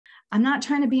I'm not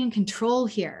trying to be in control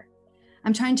here.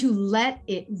 I'm trying to let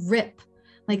it rip,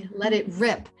 like let it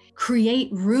rip. Create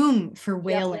room for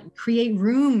wailing, create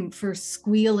room for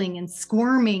squealing and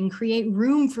squirming, create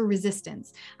room for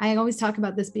resistance. I always talk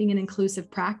about this being an inclusive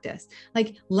practice.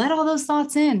 Like, let all those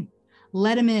thoughts in,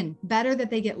 let them in. Better that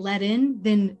they get let in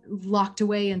than locked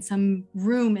away in some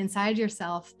room inside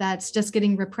yourself that's just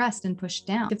getting repressed and pushed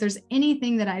down. If there's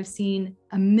anything that I've seen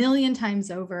a million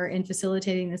times over in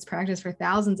facilitating this practice for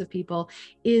thousands of people,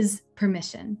 is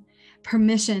permission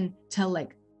to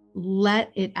like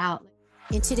let it out.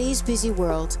 In today's busy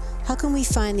world, how can we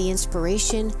find the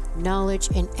inspiration, knowledge,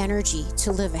 and energy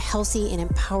to live a healthy and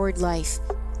empowered life?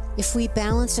 If we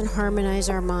balance and harmonize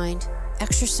our mind,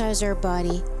 exercise our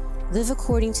body, live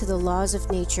according to the laws of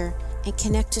nature, and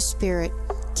connect to spirit,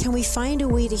 can we find a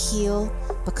way to heal,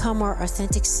 become our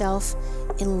authentic self,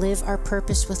 and live our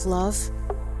purpose with love?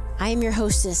 I am your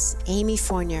hostess, Amy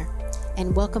Fournier,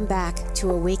 and welcome back to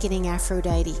Awakening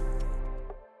Aphrodite.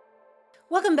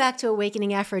 Welcome back to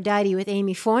Awakening Aphrodite with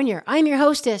Amy Fournier. I'm your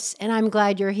hostess, and I'm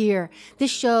glad you're here. This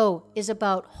show is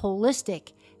about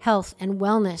holistic health and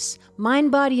wellness, mind,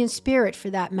 body, and spirit for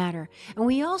that matter. And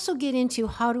we also get into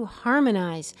how to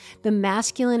harmonize the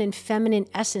masculine and feminine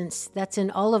essence that's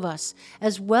in all of us,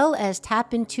 as well as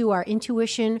tap into our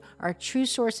intuition, our true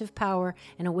source of power,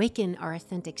 and awaken our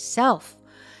authentic self.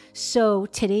 So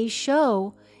today's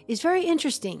show is very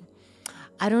interesting.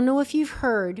 I don't know if you've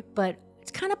heard, but it's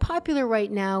kind of popular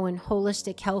right now in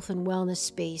holistic health and wellness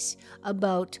space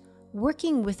about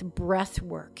working with breath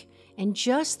work and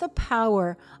just the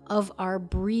power of our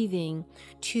breathing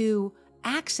to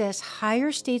access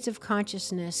higher states of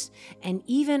consciousness and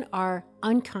even our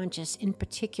unconscious in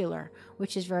particular,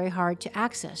 which is very hard to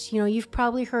access. You know, you've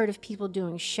probably heard of people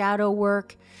doing shadow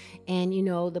work and, you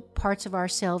know, the parts of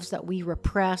ourselves that we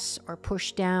repress or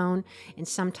push down and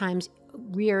sometimes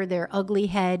rear their ugly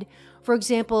head. For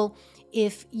example,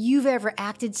 if you've ever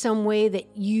acted some way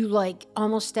that you like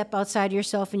almost step outside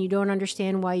yourself and you don't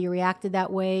understand why you reacted that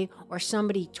way, or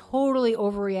somebody totally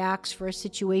overreacts for a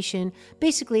situation,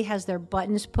 basically has their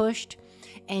buttons pushed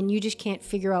and you just can't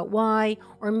figure out why,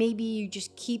 or maybe you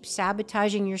just keep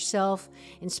sabotaging yourself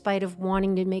in spite of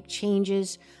wanting to make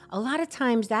changes. A lot of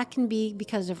times that can be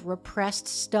because of repressed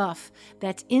stuff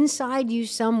that's inside you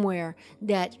somewhere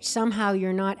that somehow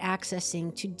you're not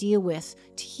accessing to deal with,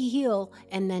 to heal,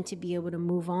 and then to be able to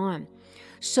move on.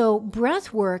 So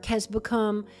breath work has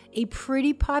become a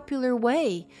pretty popular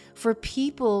way for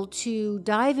people to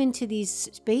dive into these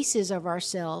spaces of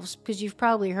ourselves, because you've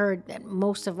probably heard that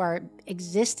most of our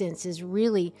existence is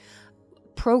really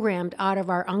programmed out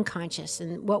of our unconscious,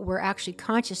 and what we're actually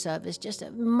conscious of is just a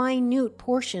minute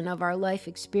portion of our life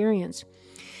experience.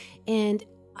 And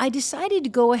I decided to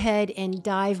go ahead and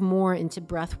dive more into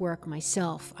breath work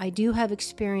myself. I do have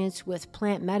experience with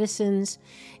plant medicines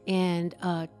and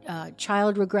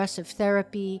child regressive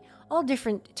therapy, all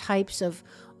different types of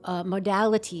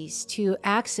modalities to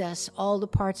access all the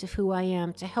parts of who I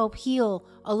am, to help heal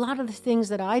a lot of the things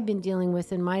that I've been dealing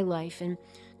with in my life. And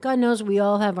God knows we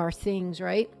all have our things,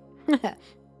 right?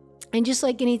 And just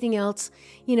like anything else,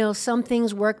 you know, some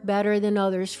things work better than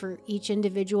others for each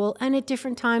individual and at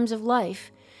different times of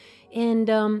life. And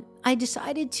I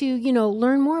decided to, you know,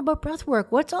 learn more about breath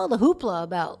work. What's all the hoopla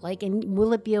about? Like, and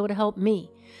will it be able to help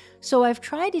me? So I've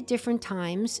tried it different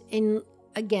times. And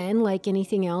again, like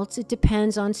anything else, it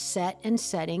depends on set and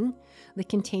setting. The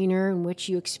container in which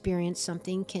you experience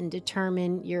something can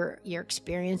determine your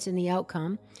experience and the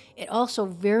outcome. It also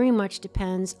very much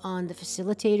depends on the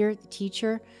facilitator, the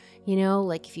teacher. You know,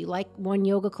 like if you like one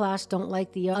yoga class, don't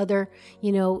like the other,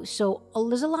 you know, so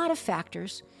there's a lot of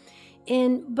factors.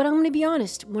 But I'm going to be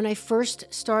honest, when I first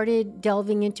started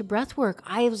delving into breath work,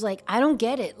 I was like, I don't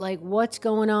get it. Like, what's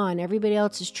going on? Everybody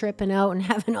else is tripping out and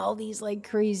having all these like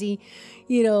crazy,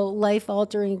 you know,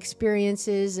 life-altering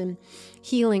experiences and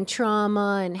healing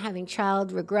trauma and having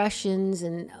child regressions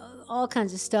and all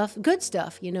kinds of stuff, good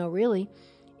stuff, you know, really.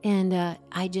 And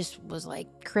I just was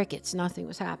like crickets. Nothing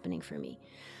was happening for me.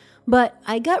 But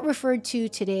I got referred to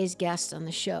today's guest on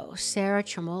the show, Sarah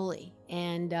Charmoli.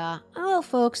 And, oh,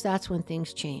 folks, that's when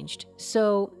things changed.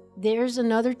 So there's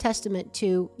another testament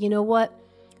to, you know what,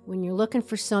 when you're looking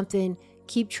for something,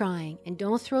 keep trying. And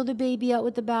don't throw the baby out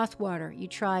with the bathwater. You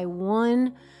try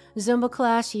one Zumba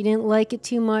class, you didn't like it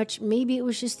too much. Maybe it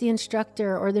was just the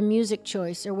instructor or the music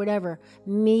choice or whatever.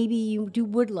 Maybe you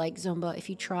would like Zumba if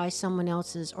you try someone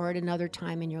else's or at another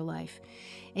time in your life.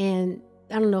 And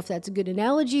I don't know if that's a good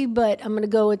analogy, but I'm going to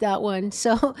go with that one.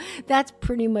 So that's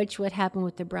pretty much what happened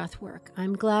with the breath work.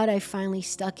 I'm glad I finally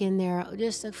stuck in there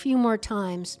just a few more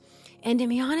times. And to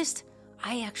be honest,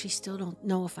 I actually still don't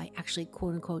know if I actually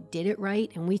quote unquote did it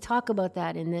right. And we talk about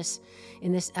that in this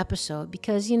episode,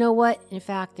 because you know what? In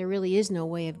fact, there really is no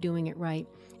way of doing it right.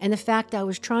 And the fact I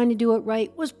was trying to do it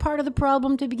right was part of the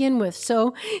problem to begin with.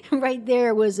 So right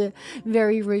there was a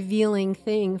very revealing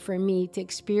thing for me to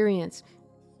experience.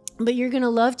 But you're going to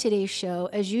love today's show.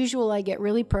 As usual, I get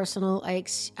really personal. I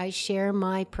share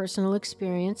my personal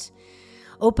experience.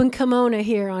 Open kimono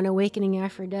here on Awakening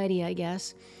Aphrodite, I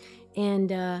guess.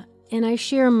 And I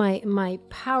share my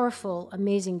powerful,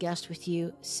 amazing guest with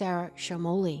you, Sarah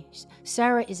Charmoli.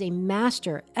 Sarah is a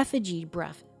master Effiji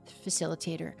breath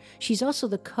facilitator. She's also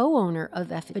the co-owner of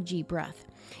Effiji Breath,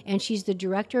 and she's the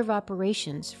director of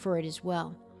operations for it as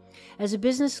well. As a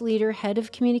business leader, head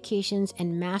of communications,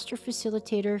 and master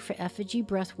facilitator for Effiji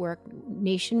Breathwork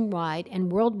nationwide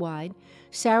and worldwide,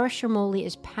 Sarah Charmoli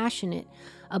is passionate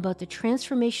about the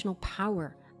transformational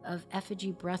power of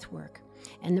Effiji Breathwork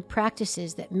and the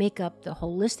practices that make up the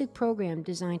holistic program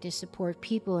designed to support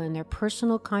people in their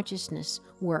personal consciousness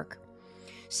work.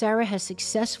 Sarah has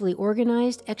successfully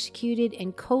organized, executed,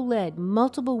 and co-led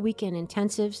multiple weekend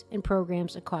intensives and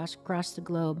programs across the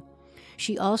globe.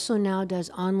 She also now does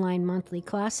online monthly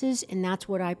classes, and that's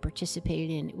what I participated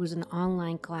in. It was an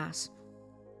online class.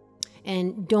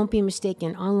 And don't be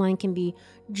mistaken, online can be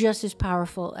just as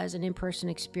powerful as an in-person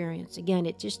experience. Again,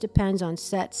 it just depends on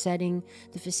setting,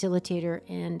 the facilitator,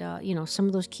 and some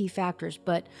of those key factors.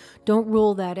 But don't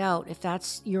rule that out if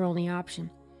that's your only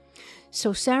option.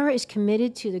 So Sarah is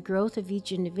committed to the growth of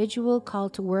each individual,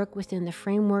 called to work within the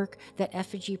framework that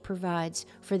Effiji provides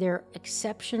for their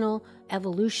exceptional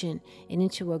evolution and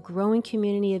into a growing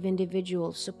community of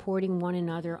individuals supporting one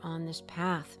another on this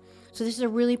path. So this is a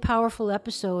really powerful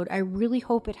episode. I really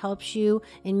hope it helps you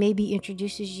and maybe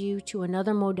introduces you to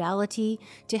another modality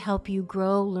to help you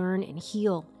grow, learn, and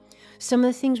heal. Some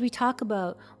of the things we talk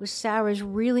about was Sarah's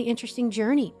really interesting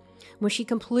journey. When she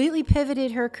completely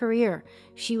pivoted her career,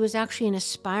 she was actually an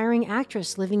aspiring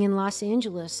actress living in Los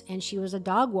Angeles, and she was a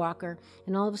dog walker.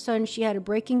 And all of a sudden, she had a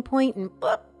breaking point and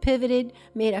pivoted,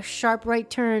 made a sharp right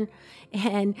turn,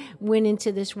 and went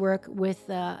into this work with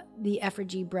the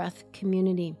Effiji Breath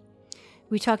community.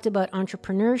 We talked about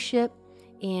entrepreneurship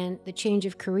and the change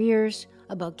of careers,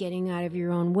 about getting out of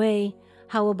your own way,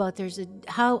 how there's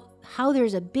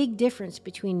a big difference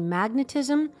between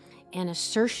magnetism and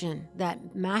assertion,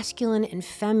 that masculine and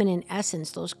feminine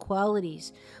essence, those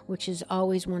qualities, which is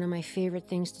always one of my favorite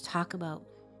things to talk about.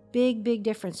 Big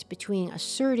difference between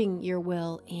asserting your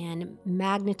will and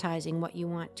magnetizing what you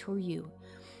want to you.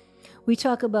 We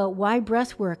talk about why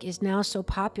breathwork is now so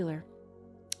popular,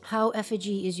 how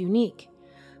Effiji is unique,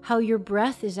 how your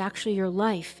breath is actually your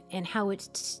life, and how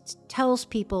it tells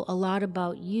people a lot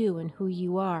about you and who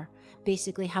you are.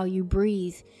 Basically, how you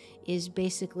breathe is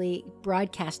basically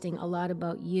broadcasting a lot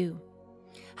about you.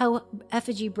 How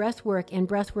Effiji breathwork and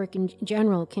breathwork in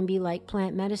general can be like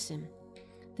plant medicine.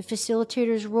 The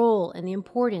facilitator's role and the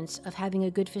importance of having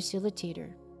a good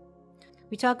facilitator.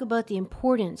 We talk about the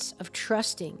importance of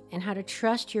trusting and how to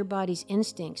trust your body's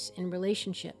instincts in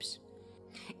relationships.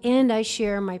 And I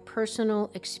share my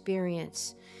personal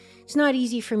experience. It's not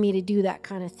easy for me to do that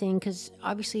kind of thing because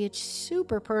obviously it's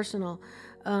super personal.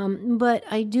 But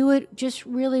I do it just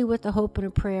really with the hope and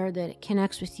a prayer that it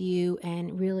connects with you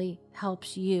and really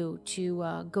helps you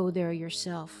to go there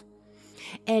yourself.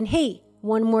 And hey,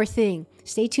 one more thing.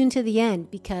 Stay tuned to the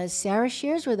end, because Sarah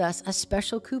shares with us a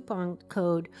special coupon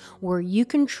code where you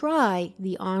can try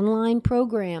the online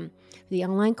program, the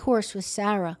online course with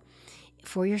Sarah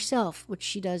for yourself, which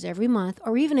she does every month,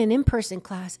 or even an in-person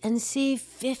class, and save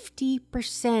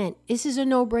 50%. This is a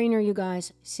no-brainer, you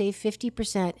guys. Save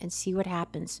 50% and see what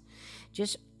happens.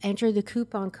 Just enter the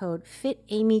coupon code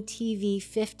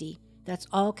FitAmyTV50. That's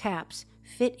all caps.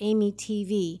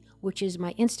 FitAmyTV, which is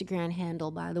my Instagram handle,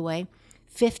 by the way,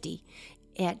 50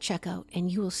 at checkout, and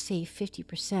you will save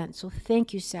 50%. So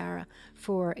thank you, Sarah,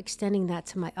 for extending that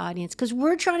to my audience, because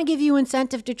we're trying to give you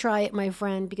incentive to try it, my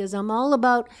friend, because I'm all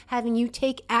about having you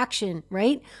take action,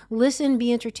 right? Listen,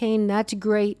 be entertained. That's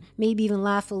great. Maybe even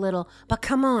laugh a little. But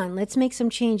come on, let's make some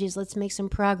changes. Let's make some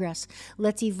progress.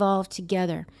 Let's evolve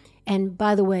together. And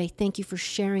by the way, thank you for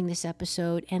sharing this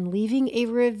episode and leaving a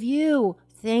review.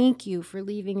 Thank you for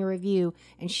leaving a review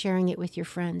and sharing it with your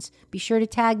friends. Be sure to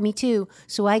tag me too,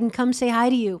 so I can come say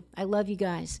hi to you. I love you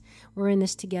guys. We're in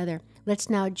this together. Let's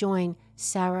now join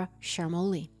Sarah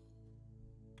Charmoli.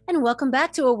 And welcome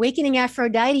back to Awakening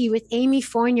Aphrodite with Amy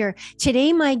Fournier.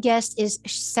 Today, my guest is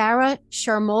Sarah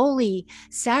Charmoli.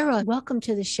 Sarah, welcome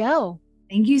to the show.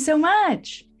 Thank you so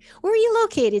much. Where are you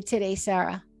located today,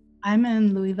 Sarah? I'm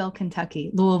in Louisville,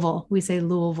 Kentucky. Louisville. We say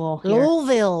Louisville here.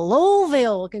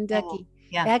 Louisville, Kentucky.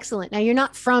 Yeah. Excellent. Now you're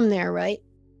not from there, right?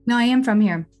 No, I am from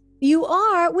here. You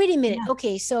are. Wait a minute. Yeah.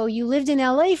 Okay, so you lived in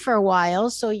LA for a while,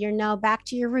 so you're now back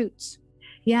to your roots.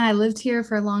 Yeah, I lived here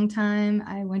for a long time.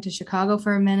 I went to Chicago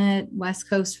for a minute, West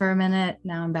Coast for a minute.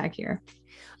 Now I'm back here.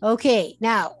 Okay,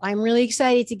 now I'm really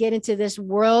excited to get into this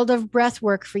world of breath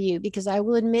work for you because I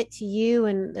will admit to you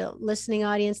and the listening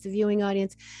audience, the viewing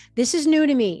audience, this is new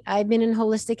to me. I've been in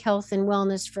holistic health and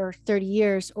wellness for 30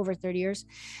 years, over 30 years.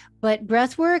 But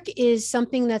breath work is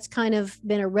something that's kind of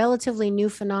been a relatively new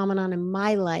phenomenon in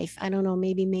my life. I don't know,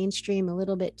 maybe mainstream a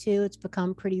little bit too. It's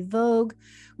become pretty vogue.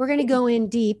 We're going to go in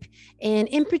deep and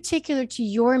in particular to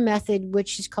your method,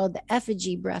 which is called the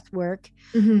Effiji breath work.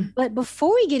 Mm-hmm. But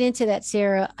before we get into that,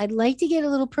 Sarah, I'd like to get a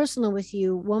little personal with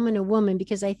you, woman to woman,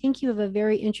 because I think you have a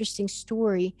very interesting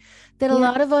story that a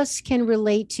lot of us can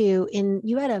relate to. And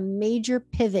you had a major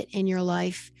pivot in your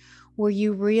life where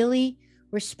you really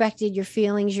respected your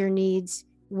feelings, your needs,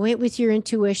 went with your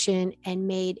intuition and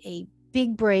made a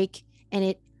big break. And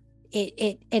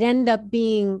it ended up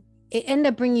bringing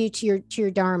you to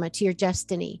your dharma, to your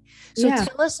destiny. So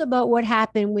tell us about what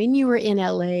happened when you were in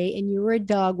LA and you were a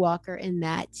dog walker in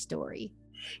that story.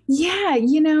 Yeah,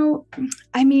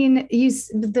 I mean,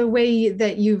 the way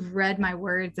that you've read my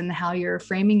words and how you're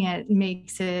framing it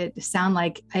makes it sound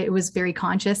like it was very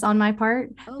conscious on my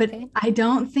part, but I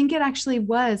don't think it actually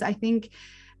was. I think,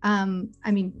 I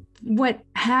mean, what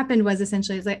happened was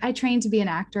essentially it's like I trained to be an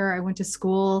actor. I went to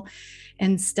school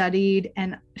and studied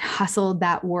and hustled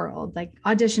that world, like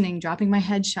auditioning, dropping my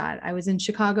headshot. I was in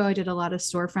Chicago. I did a lot of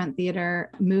storefront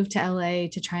theater, moved to LA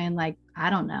to try and I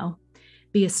don't know,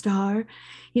 be a star,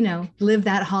 live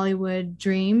that Hollywood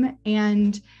dream.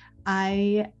 And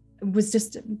I was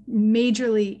just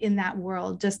majorly in that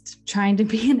world, just trying to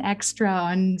be an extra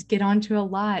and get onto a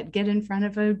lot, get in front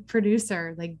of a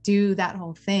producer, do that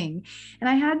whole thing. And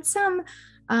I had some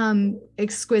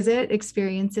exquisite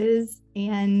experiences.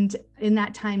 And in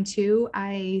that time too,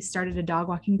 I started a dog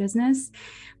walking business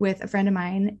with a friend of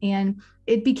mine. And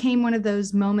it became one of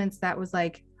those moments that was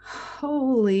like,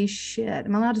 holy shit.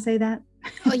 Am I allowed to say that?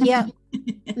 Oh, yeah.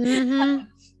 Mm-hmm.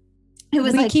 It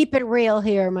was we keep it real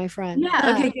here, my friend.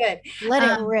 Yeah. Okay, good. Let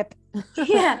it rip.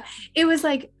 Yeah. It was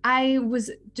like, I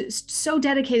was just so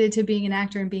dedicated to being an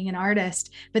actor and being an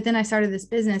artist. But then I started this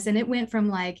business and it went from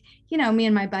me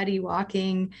and my buddy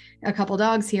walking a couple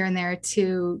dogs here and there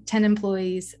to 10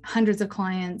 employees, hundreds of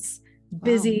clients,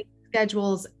 busy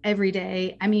schedules every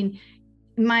day. I mean,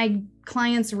 my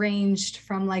clients ranged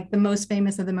from the most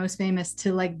famous of the most famous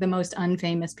to the most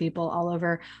unfamous people all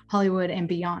over Hollywood and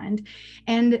beyond.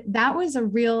 And that was a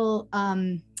real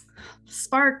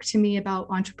spark to me about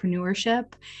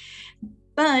entrepreneurship.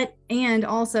 And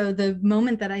also the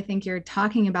moment that I think you're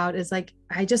talking about is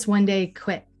I just one day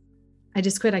quit. I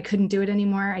just quit. I couldn't do it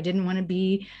anymore. I didn't want to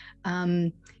be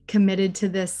committed to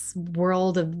this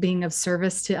world of being of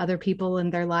service to other people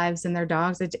and their lives and their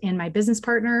dogs. And my business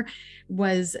partner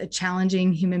was a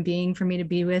challenging human being for me to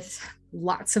be with.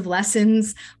 Lots of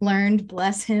lessons learned,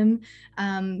 bless him.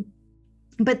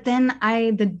 But then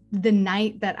the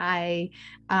night that I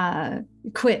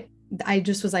quit, I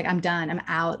just was like, I'm done. I'm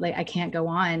out. I can't go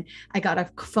on. I got a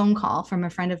phone call from a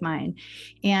friend of mine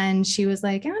and she was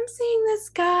like, I'm seeing this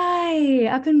guy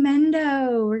up in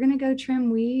Mendo. We're going to go trim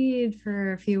weed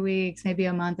for a few weeks, maybe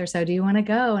a month or so. Do you want to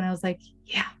go? And I was like,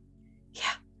 yeah,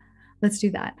 let's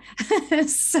do that.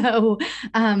 So,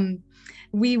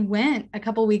 we went a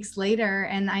couple weeks later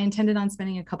and I intended on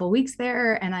spending a couple weeks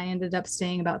there. And I ended up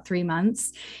staying about 3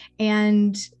 months.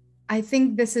 And I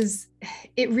think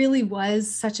it really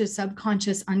was such a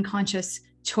subconscious, unconscious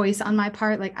choice on my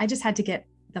part. I just had to get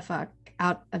the fuck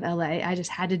out of LA. I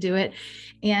just had to do it.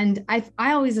 And I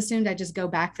always assumed I'd just go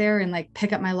back there and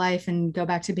pick up my life and go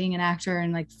back to being an actor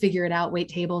and figure it out, wait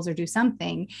tables or do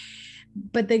something.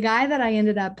 But the guy that I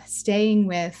ended up staying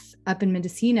with up in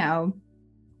Mendocino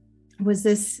was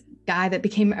this guy that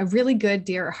became a really good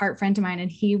dear heart friend of mine. And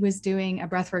he was doing a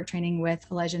breathwork training with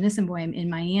Elijah Nissenboim in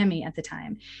Miami at the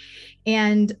time.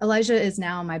 And Elijah is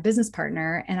now my business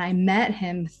partner. And I met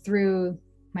him through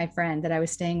my friend that I was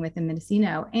staying with in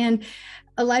Mendocino. And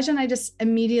Elijah and I just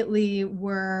immediately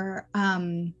were,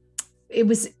 it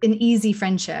was an easy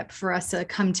friendship for us to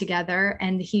come together.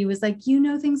 And he was like,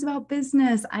 things about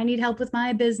business. I need help with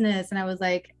my business. And I was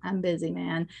like, I'm busy,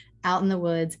 man, out in the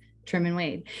woods, trim and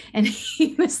wade. And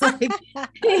he was like,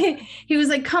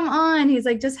 come on. He's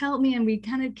like, just help me. And we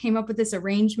kind of came up with this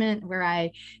arrangement where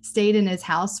I stayed in his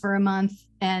house for a month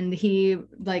and he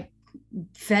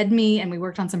fed me and we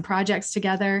worked on some projects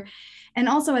together. And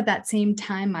also at that same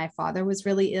time, my father was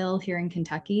really ill here in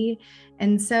Kentucky.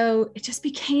 And so it just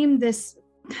became this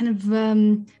kind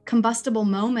of combustible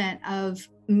moment of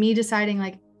me deciding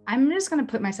like, I'm just going to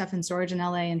put myself in storage in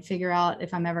LA and figure out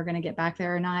if I'm ever going to get back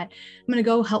there or not. I'm going to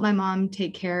go help my mom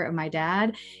take care of my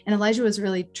dad. And Elijah was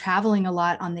really traveling a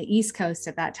lot on the East Coast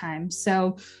at that time.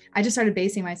 So I just started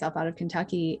basing myself out of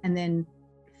Kentucky. And then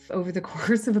over the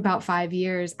course of about 5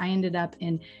 years, I ended up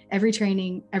in every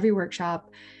training, every workshop,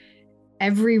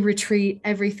 every retreat,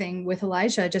 everything with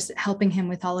Elijah, just helping him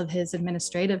with all of his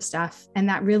administrative stuff. And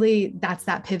that's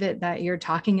that pivot that you're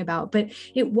talking about. But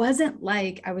it wasn't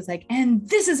like, I was like, and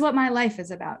this is what my life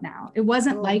is about now. It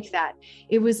wasn't like that.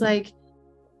 It was like,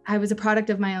 I was a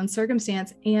product of my own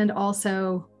circumstance. And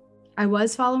also I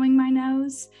was following my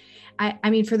nose.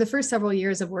 I mean, for the first several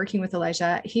years of working with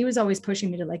Elijah, he was always pushing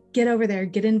me to like, get over there,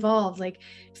 get involved, like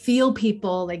feel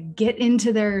people, like get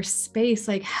into their space,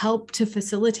 like help to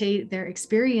facilitate their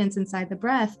experience inside the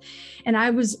breath. And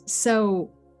I was so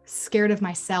scared of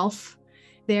myself.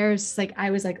 I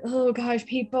was like, oh gosh,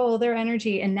 people, their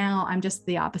energy. And now I'm just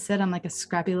the opposite. I'm like a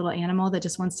scrappy little animal that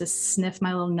just wants to sniff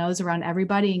my little nose around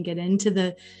everybody and get into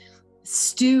the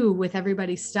stew with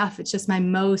everybody's stuff. It's just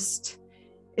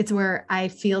it's where I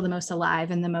feel the most alive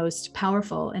and the most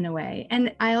powerful in a way.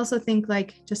 And I also think,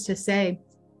 like, just to say,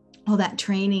 all that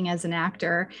training as an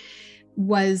actor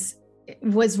was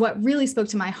what really spoke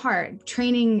to my heart.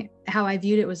 Training, how I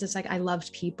viewed it, was just like, I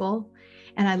loved people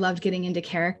and I loved getting into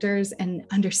characters and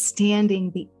understanding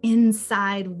the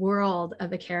inside world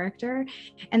of a character.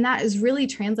 And that is really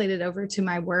translated over to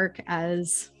my work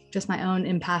as just my own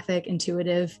empathic,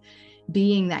 intuitive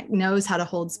being that knows how to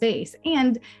hold space.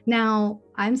 And now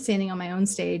I'm standing on my own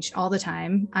stage all the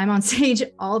time. I'm on stage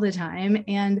all the time,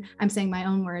 and I'm saying my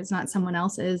own words, not someone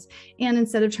else's. And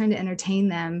instead of trying to entertain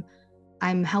them,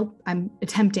 I'm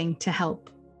attempting to help.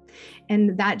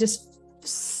 And that just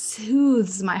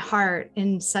soothes my heart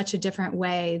in such a different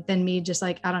way than me just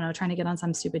like, I don't know, trying to get on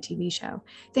some stupid TV show.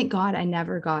 Thank God I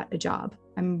never got a job.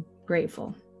 I'm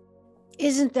grateful.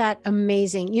 Isn't that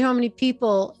amazing? You know how many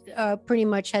people pretty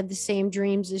much had the same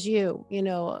dreams as you,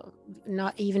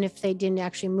 not even if they didn't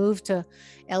actually move to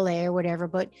LA or whatever,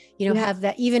 but, have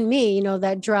that, even me,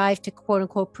 that drive to quote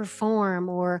unquote perform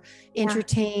or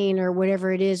entertain or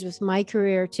whatever it is with my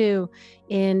career too.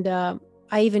 And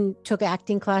I even took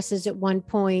acting classes at one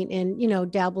point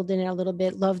and, dabbled in it a little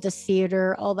bit, loved the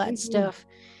theater, all that stuff.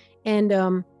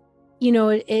 And,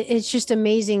 it's just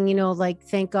amazing, like,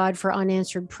 thank God for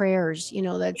unanswered prayers,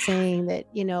 that saying that,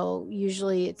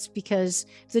 usually it's because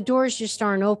if the doors just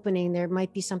aren't opening, there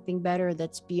might be something better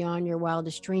that's beyond your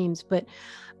wildest dreams. But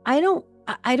I don't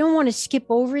want to skip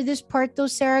over this part though,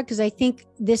 Sarah, because I think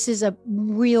this is a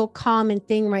real common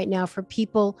thing right now for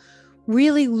people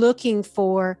really looking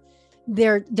for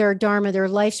their dharma, their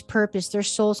life's purpose, their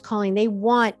soul's calling. They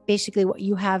want basically what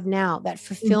you have now, that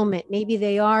fulfillment. Maybe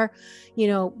they are,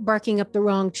 barking up the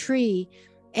wrong tree.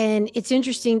 And it's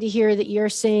interesting to hear that you're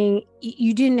saying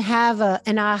you didn't have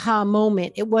an aha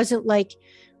moment. It wasn't like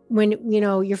when,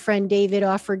 your friend David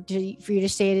offered for you to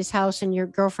stay at his house and your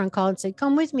girlfriend called and said,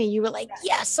 come with me. You were like,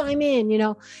 yes, I'm in,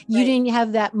 you didn't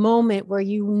have that moment where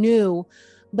you knew,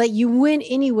 but you went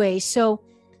anyway. So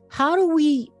how do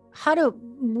we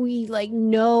like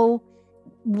know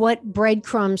what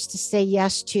breadcrumbs to say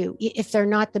yes to if they're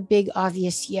not the big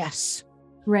obvious yes?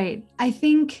 Right. I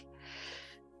think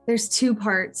there's two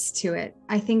parts to it.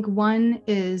 I think one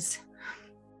is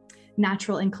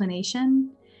natural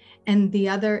inclination and the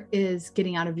other is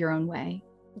getting out of your own way.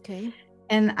 Okay.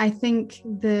 And I think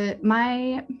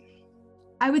I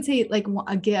would say like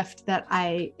a gift that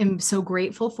I am so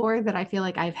grateful for that I feel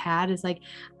like I've had is like,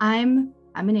 I'm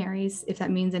an Aries, if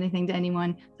that means anything to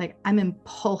anyone. Like, I'm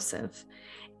impulsive.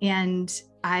 And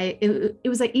it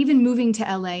was like, even moving to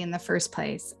LA in the first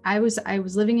place, I was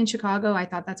living in Chicago. I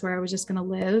thought that's where I was just going to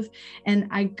live. And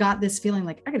I got this feeling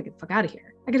like, I got to get the fuck out of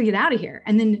here. I got to get out of here.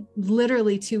 And then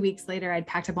literally 2 weeks later, I'd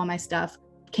packed up all my stuff,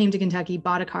 came to Kentucky,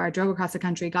 bought a car, drove across the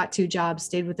country, got 2 jobs,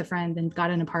 stayed with a friend, and got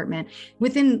an apartment.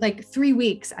 Within like 3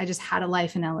 weeks, I just had a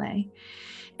life in LA.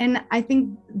 And I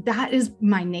think that is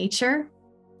my nature.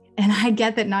 And I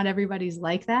get that not everybody's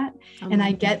like that. And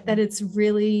I get that it's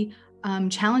really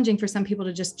challenging for some people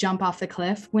to just jump off the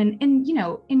cliff when in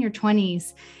your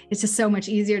 20s, it's just so much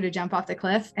easier to jump off the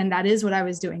cliff. And that is what I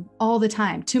was doing all the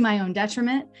time, to my own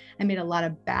detriment. I made a lot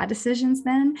of bad decisions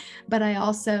then, but I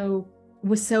also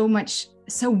was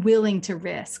so willing to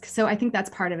risk. So I think that's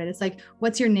part of it. It's like,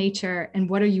 what's your nature and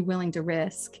what are you willing to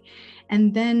risk?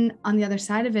 And then on the other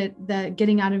side of it, the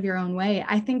getting out of your own way,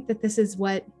 I think that this is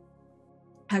what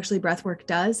actually breathwork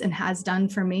does and has done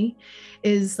for me,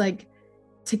 is like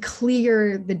to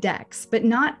clear the decks, but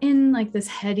not in like this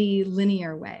heady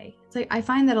linear way. It's like, I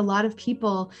find that a lot of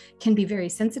people can be very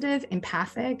sensitive,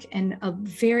 empathic, and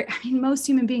most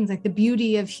human beings, like the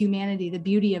beauty of humanity, the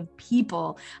beauty of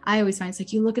people, I always find it's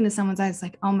like, you look into someone's eyes,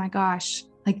 like, oh my gosh,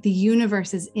 like the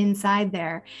universe is inside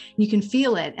there. You can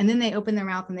feel it. And then they open their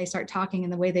mouth and they start talking,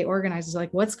 and the way they organize is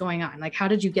like, what's going on? Like, how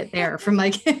did you get there from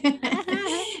like,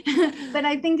 but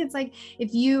I think it's like,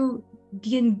 if you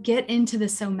can get into the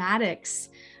somatics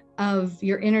of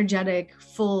your energetic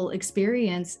full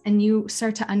experience, and you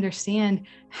start to understand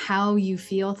how you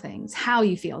feel things, how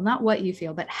you feel, not what you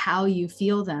feel, but how you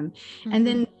feel them. Mm-hmm. And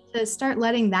then to start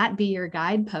letting that be your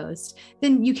guidepost,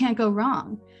 then you can't go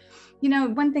wrong. You know,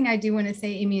 one thing I do want to say,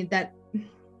 Amy, that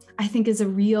I think is a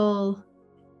real,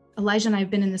 Elijah and I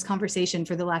have been in this conversation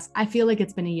for I feel like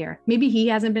it's been a year. Maybe he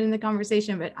hasn't been in the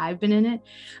conversation, but I've been in it,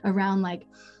 around like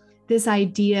this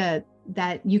idea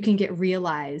that you can get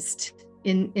realized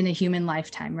in a human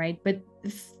lifetime, right? But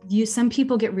some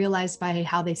people get realized by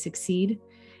how they succeed,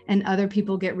 and other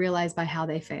people get realized by how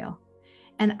they fail.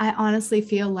 And I honestly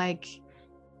feel like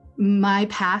my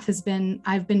path has been,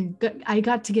 I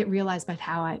got to get realized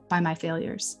by my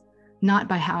failures, not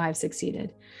by how I've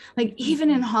succeeded. Like even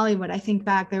in Hollywood, I think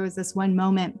back, there was this one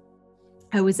moment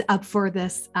I was up for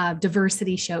this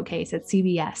diversity showcase at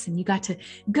CBS, and you got to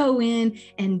go in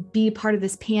and be part of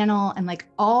this panel, and like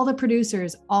all the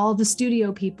producers, all the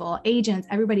studio people, agents,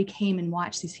 everybody came and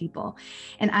watched these people.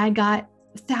 And I got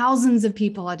thousands of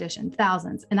people auditioned,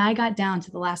 thousands. And I got down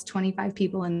to the last 25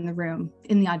 people in the room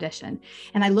in the audition.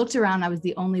 And I looked around, I was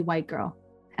the only white girl.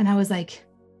 And I was like,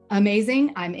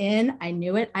 amazing, I'm in, I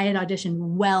knew it. I had auditioned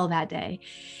well that day,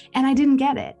 and I didn't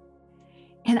get it.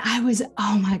 And I was,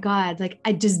 oh my God, like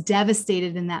I just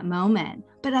devastated in that moment.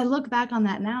 But I look back on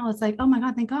that now, it's like, oh my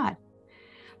God, thank God.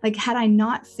 Like had I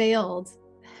not failed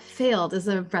is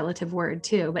a relative word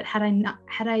too, but had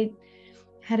I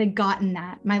gotten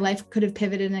that, my life could have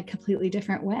pivoted in a completely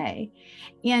different way.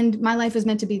 And my life was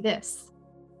meant to be this.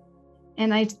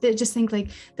 And I just think like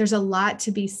there's a lot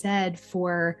to be said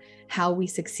for how we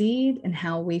succeed and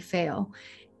how we fail,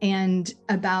 and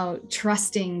about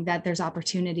trusting that there's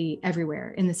opportunity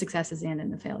everywhere in the successes and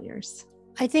in the failures.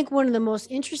 I think one of the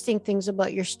most interesting things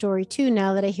about your story too,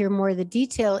 now that I hear more of the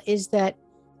detail, is that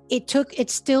it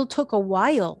still took a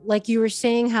while. Like you were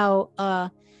saying how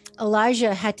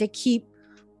Elijah had to keep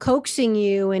coaxing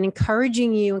you and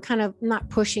encouraging you and kind of not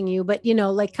pushing you, but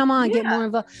like, come on, get more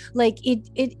involved. Like it,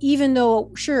 even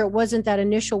though sure, it wasn't that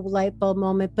initial light bulb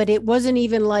moment, but it wasn't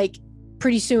even like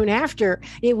pretty soon after.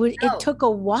 It took a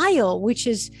while, which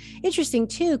is interesting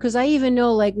too, because I even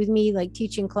know, like with me, like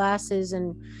teaching classes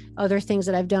and other things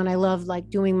that I've done, I love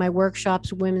like doing my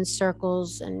workshops, women's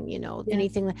circles, and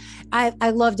anything.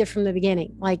 I loved it from the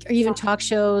beginning, like, or even talk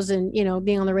shows and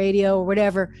being on the radio or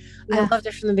whatever. I loved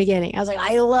it from the beginning. I was like,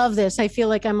 I love this. I feel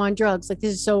like I'm on drugs. Like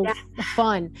this is so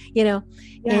fun,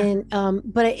 and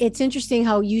but it's interesting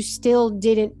how you still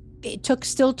didn't. It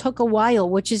still took a while,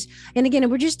 which is, and again,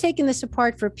 we're just taking this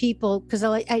apart for people, because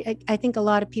I think a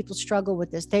lot of people struggle with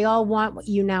this. They all want what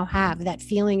you now have, that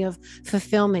feeling of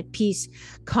fulfillment, peace,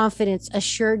 confidence,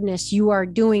 assuredness. You are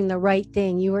doing the right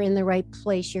thing. You are in the right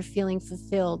place. You're feeling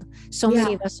fulfilled. So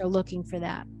many of us are looking for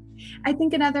that. I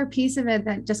think another piece of it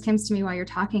that just comes to me while you're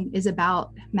talking is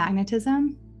about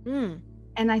magnetism.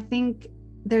 And I think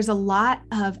there's a lot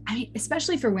of,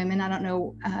 especially for women, I don't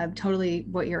know totally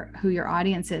who your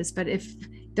audience is, but if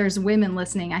there's women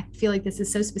listening, I feel like this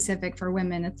is so specific for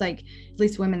women. It's like, at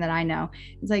least women that I know,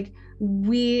 it's like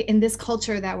we, in this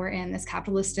culture that we're in, this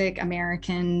capitalistic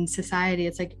American society,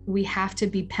 it's like we have to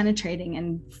be penetrating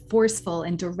and forceful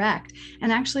and direct.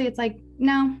 And actually it's like,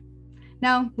 no,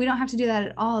 we don't have to do that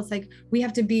at all. It's like we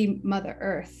have to be Mother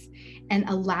Earth and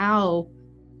allow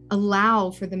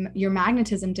for your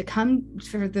magnetism to come,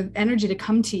 for the energy to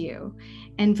come to you,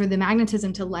 and for the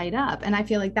magnetism to light up. And I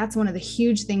feel like that's one of the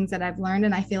huge things that I've learned.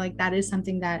 And I feel like that is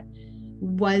something that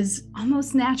was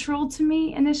almost natural to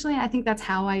me initially. I think that's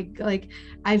how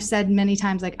I've said many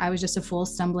times, like I was just a fool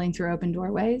stumbling through open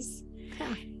doorways.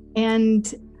 And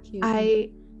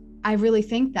cute. I really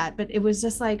think that, but it was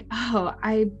just like,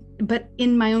 but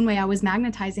in my own way, I was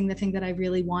magnetizing the thing that I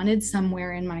really wanted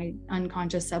somewhere in my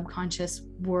unconscious, subconscious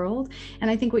world. And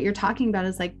I think what you're talking about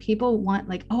is like, people want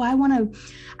like, oh,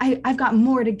 I've got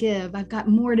more to give. I've got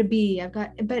more to be.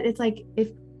 but it's like,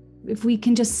 if we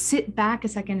can just sit back a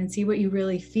second and see what you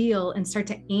really feel and start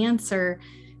to answer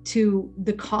to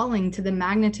the calling, to the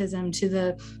magnetism, to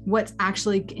the what's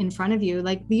actually in front of you,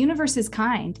 like the universe is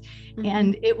kind,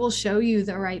 and it will show you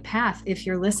the right path if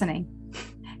you're listening.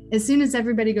 As soon as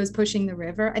everybody goes pushing the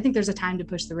river, I think there's a time to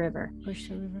push the river.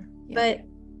 Yeah. But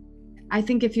I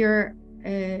think if you're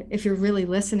really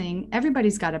listening,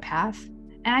 everybody's got a path.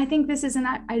 And I think this isn't,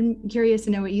 I'm curious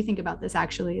to know what you think about this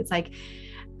actually. It's like,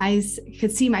 I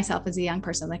could see myself as a young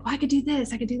person, like, well, I could do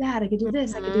this, I could do that, I could do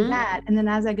this, I could do that. And then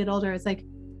as I get older, it's like,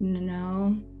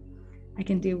 no, I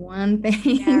can do one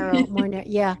thing.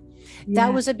 Yeah.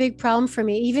 That was a big problem for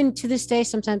me. Even to this day,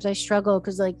 sometimes I struggle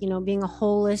because, like, you know, being a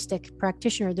holistic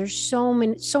practitioner, there's so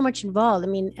much involved. I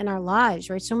mean, in our lives,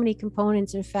 right? So many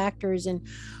components and factors and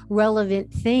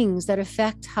relevant things that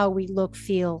affect how we look,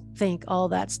 feel, think, all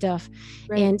that stuff.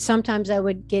 Right. And sometimes I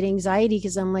would get anxiety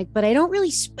because I'm like, but I don't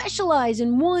really specialize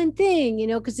in one thing, you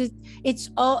know, because it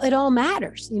all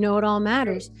matters, you know, it all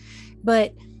matters.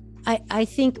 But I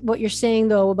think what you're saying,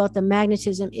 though, about the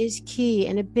magnetism is key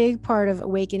and a big part of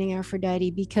awakening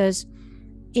Aphrodite, because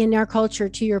in our culture,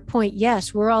 to your point,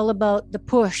 yes, we're all about the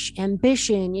push,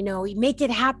 ambition, you know, make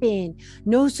it happen,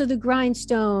 nose to the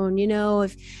grindstone, you know,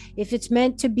 if it's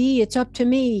meant to be, it's up to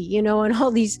me, you know, and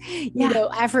all these, you know,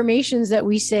 affirmations that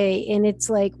we say. And it's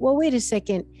like, well, wait a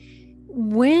second.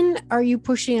 When are you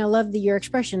pushing, I love your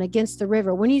expression, against the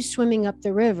river? When are you swimming up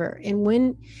the river?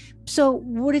 And so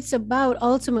what it's about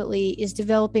ultimately is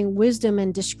developing wisdom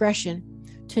and discretion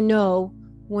to know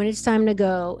when it's time to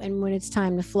go and when it's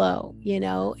time to flow, you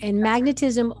know. And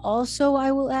magnetism also,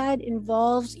 I will add,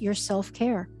 involves your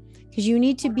self-care, because you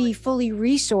need to be fully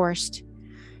resourced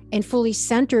and fully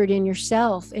centered in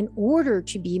yourself in order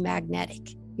to be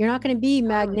magnetic. You're not going to be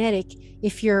magnetic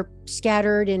if you're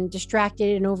scattered and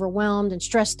distracted and overwhelmed and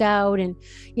stressed out and,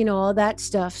 you know, all that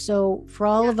stuff. So for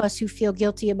all of us who feel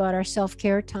guilty about our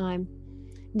self-care time,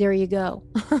 there you go.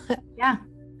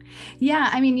 Yeah.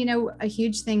 I mean, you know, a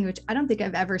huge thing, which I don't think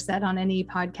I've ever said on any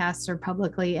podcast or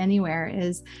publicly anywhere,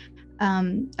 is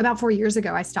about 4 years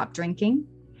ago, I stopped drinking.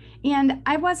 And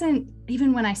I wasn't,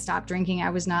 even when I stopped drinking,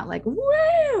 I was not like,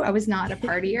 woo, I was not a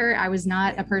partier. I was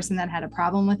not a person that had a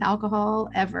problem with alcohol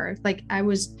ever. Like I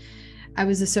was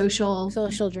a social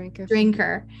drinker.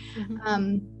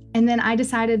 Mm-hmm. And then I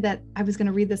decided that I was going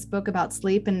to read this book about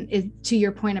sleep. And to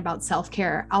your point about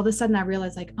self-care, all of a sudden I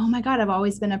realized, like, oh my God, I've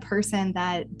always been a person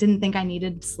that didn't think I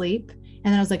needed sleep.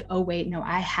 And then I was like, oh wait, no,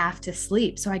 I have to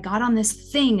sleep. So I got on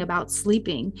this thing about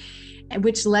sleeping,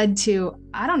 which led to,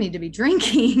 I don't need to be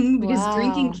drinking because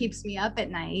drinking keeps me up at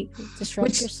night.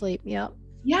 Disrupts your sleep. Yep.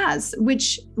 Yes,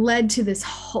 which led to this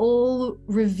whole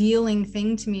revealing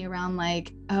thing to me around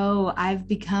like, oh, I've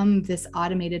become this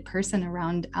automated person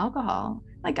around alcohol.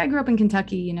 Like I grew up in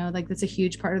Kentucky, you know, like that's a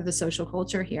huge part of the social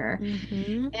culture here.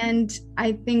 Mm-hmm. And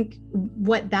I think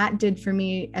what that did for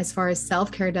me as far as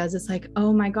self-care does, it's like,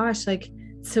 oh my gosh, like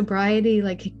sobriety,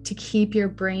 like to keep your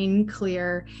brain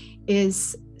clear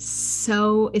is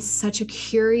such a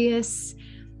curious,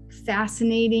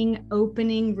 fascinating,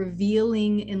 opening,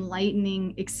 revealing,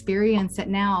 enlightening experience that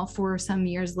now for some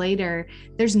years later,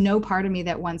 there's no part of me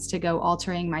that wants to go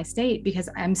altering my state because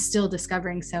I'm still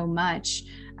discovering so much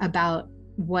about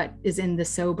what is in the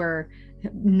sober,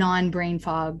 non-brain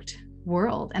fogged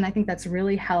world. And I think that's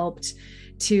really helped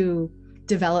to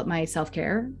develop my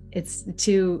self-care. It's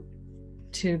to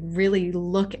really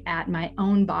look at my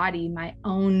own body, my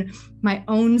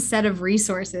own set of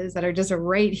resources that are just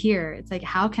right here. It's like,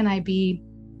 how can I be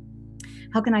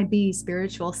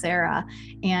spiritual Sarah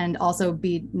and also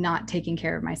be not taking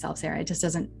care of myself, Sarah? It just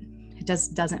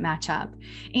doesn't match up.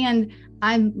 And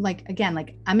I'm like, again,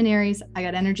 like I'm an Aries, I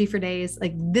got energy for days.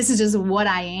 Like, this is just what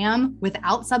I am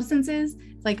without substances.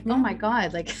 It's like, oh my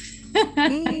God, like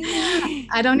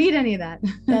I don't need any of that.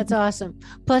 That's awesome.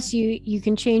 Plus you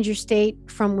can change your state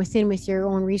from within with your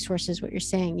own resources, what you're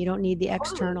saying. You don't need the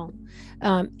external.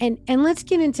 And let's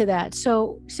get into that.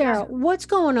 So Sarah, what's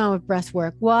going on with breath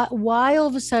work? Why all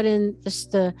of a sudden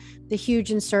the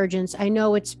huge insurgence? I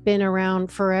know it's been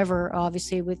around forever,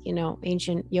 obviously with, you know,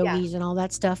 ancient yogis and all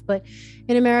that stuff, but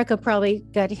in America probably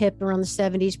got hip around the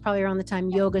 70s, probably around the time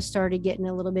yoga started getting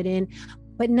a little bit in.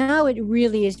 But now it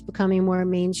really is becoming more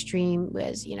mainstream,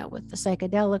 as you know, with the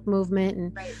psychedelic movement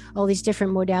and all these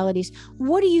different modalities.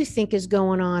 What do you think is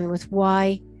going on with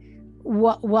why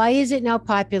is it now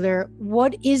popular?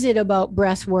 What is it about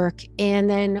breath work? And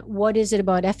then what is it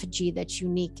about Effiji that's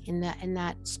unique in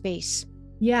that space?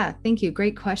 Yeah, thank you.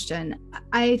 Great question.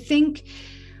 I think,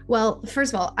 well,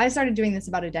 first of all, I started doing this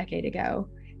about a decade ago.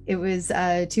 It was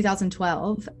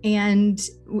 2012. And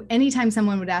anytime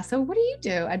someone would ask, so what do you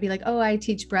do? I'd be like, oh, I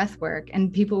teach breath work.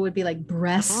 And people would be like,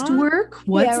 breast work?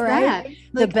 What's that? Like,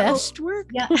 the best work?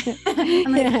 Yeah.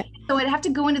 Like, so I'd have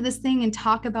to go into this thing and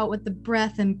talk about what the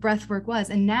breath and breath work was.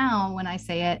 And now when I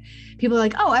say it, people are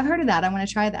like, oh, I've heard of that. I want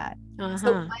to try that.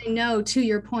 So I know, to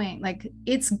your point, like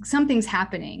something's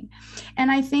happening.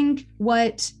 And I think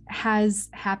what has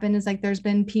happened is like, there's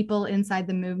been people inside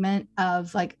the movement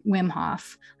of like Wim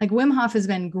Hoff. Like Wim Hoff has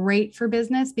been great for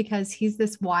business because he's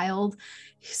this wild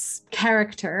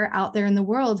character out there in the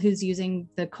world who's using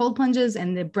the cold plunges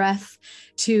and the breath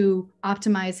to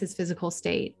optimize his physical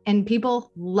state. And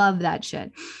people love that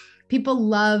shit. People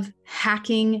love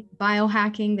hacking,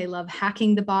 biohacking. They love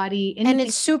hacking the body. And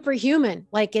it's superhuman.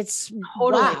 Like it's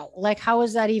totally. Wow. Like, how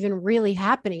is that even really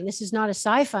happening? This is not a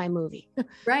sci-fi movie.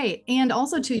 Right. And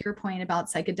also to your point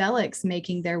about psychedelics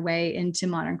making their way into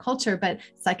modern culture, but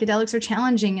psychedelics are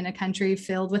challenging in a country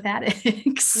filled with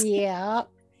addicts. Yeah.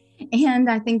 And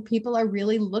I think people are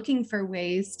really looking for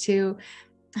ways to,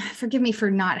 forgive me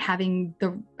for not having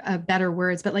the better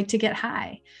words, but like to get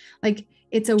high. Like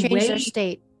it's a change way their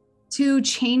state. To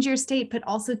change your state, but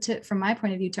also to, from my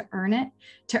point of view, to earn it,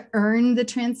 to earn the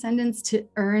transcendence, to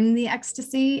earn the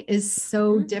ecstasy is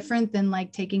so different than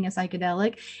like taking a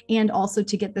psychedelic, and also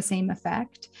to get the same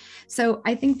effect. So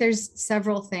I think there's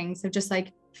several things of just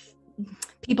like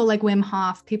people like Wim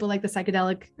Hoff, people like the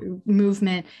psychedelic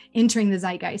movement entering the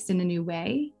zeitgeist in a new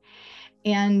way.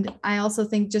 And I also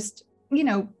think just, you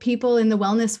know, people in the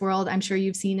wellness world, I'm sure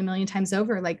you've seen a million times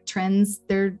over, like trends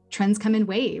come in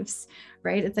waves,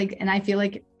 right? It's like, and I feel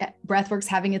like breathwork's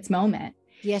having its moment.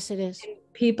 Yes, it is.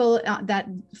 People that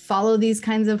follow these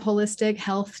kinds of holistic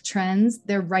health trends,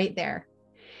 they're right there.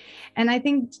 And I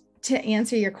think to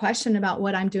answer your question about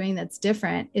what I'm doing that's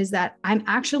different is that I'm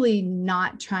actually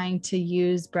not trying to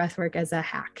use breathwork as a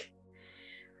hack.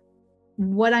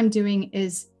 What I'm doing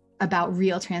is about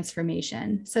real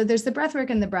transformation. So there's the breathwork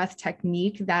and the breath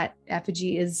technique that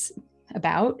Effiji is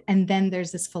about. And then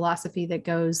there's this philosophy that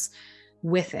goes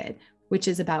with it, which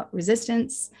is about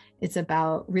resistance. It's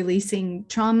about releasing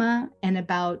trauma and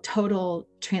about total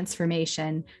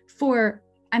transformation for,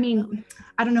 I mean,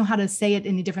 I don't know how to say it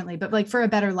any differently, but like for a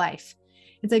better life.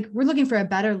 It's like, we're looking for a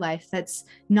better life that's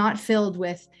not filled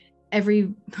with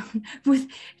to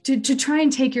try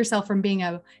and take yourself from being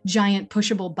a giant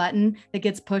pushable button that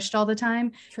gets pushed all the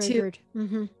time triggered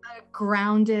to a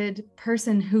grounded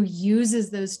person who uses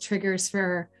those triggers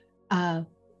for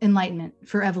enlightenment,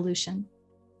 for evolution.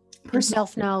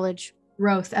 Self-knowledge,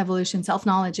 growth, evolution,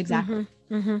 self-knowledge. Exactly.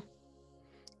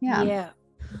 Yeah.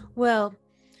 Well,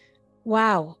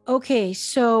 wow. Okay.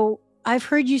 So I've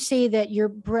heard you say that your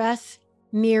breath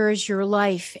mirrors your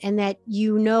life and that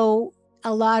you know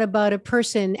a lot about a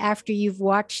person after you've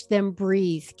watched them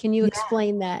breathe. Can you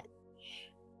explain that?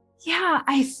 Yeah,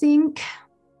 I think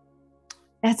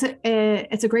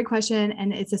it's a great question.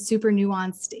 And it's a super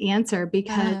nuanced answer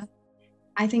because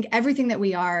I think everything that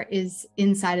we are is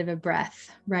inside of a breath,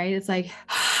 right? It's like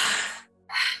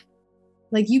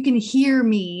you can hear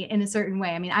me in a certain way.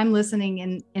 I mean, I'm listening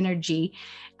in energy,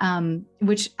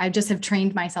 which I just have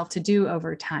trained myself to do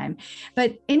over time.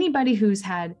 But anybody who's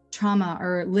had trauma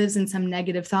or lives in some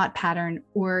negative thought pattern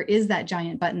or is that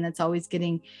giant button that's always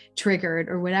getting triggered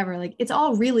or whatever, like it's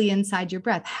all really inside your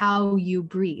breath, how you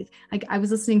breathe. Like I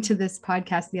was listening to this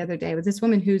podcast the other day with this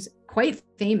woman who's quite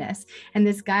famous. And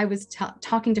this guy was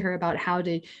talking to her about how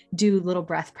to do little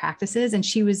breath practices. And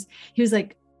he was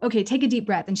like, okay, take a deep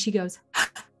breath. And she goes,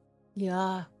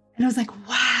 yeah. And I was like,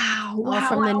 wow,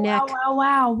 from the neck.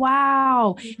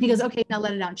 Wow. And he goes, okay, now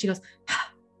let it out. And she goes,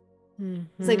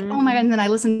 it's like, oh my God. And then I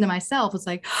listened to myself. It's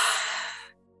like,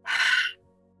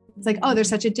 oh, there's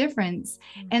such a difference.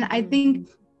 And I think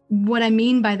what I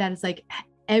mean by that is like,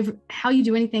 how you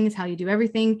do anything is how you do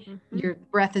everything. Your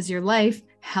breath is your life.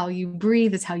 How you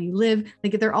breathe is how you live.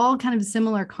 Like they're all kind of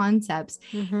similar concepts.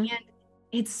 And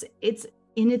it's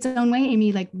in its own way,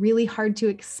 Amy, like really hard to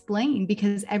explain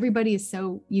because everybody is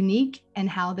so unique and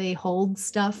how they hold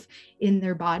stuff in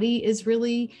their body is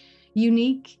really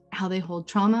unique. How they hold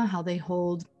trauma, how they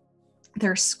hold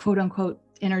their quote unquote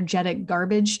energetic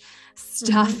garbage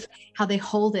stuff, how they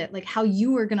hold it, like how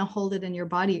you are going to hold it in your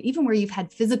body, even where you've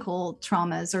had physical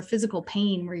traumas or physical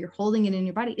pain where you're holding it in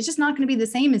your body. It's just not going to be the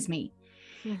same as me.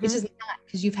 It's just not,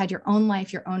 because you've had your own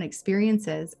life, your own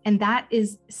experiences. And that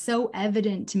is so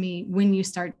evident to me when you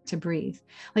start to breathe.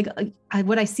 Like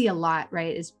what I see a lot,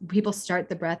 right, is people start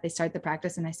the breath, they start the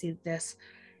practice, and I see this.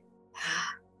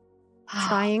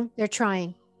 They're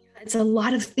trying. It's a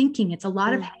lot of thinking. It's a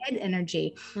lot of head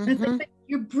energy. It's like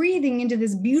you're breathing into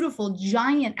this beautiful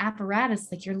giant apparatus,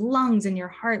 like your lungs and your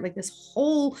heart, like this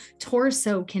whole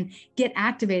torso can get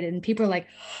activated. And people are like,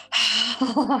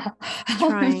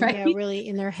 trying, right? Yeah, really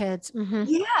in their heads.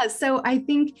 Yeah. So I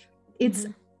think it's,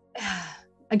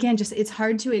 again, just, it's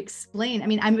hard to explain. I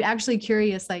mean, I'm actually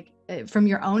curious, like from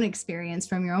your own experience,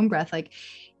 from your own breath, like,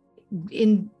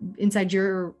 inside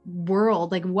your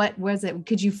world? Like, what was it?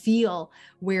 Could you feel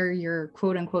where your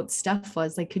quote unquote stuff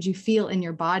was? Like, could you feel in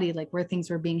your body, like where things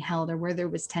were being held or where there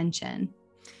was tension?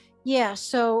 Yeah.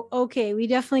 So, okay, we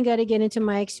definitely got to get into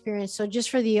my experience. So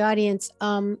just for the audience,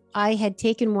 I had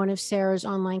taken one of Sarah's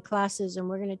online classes, and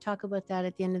we're going to talk about that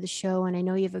at the end of the show. And I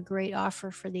know you have a great offer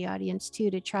for the audience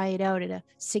too, to try it out at a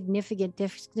significant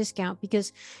discount,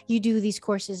 because you do these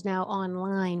courses now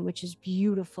online, which is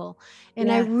beautiful.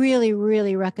 And I really,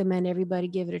 really recommend everybody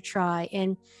give it a try.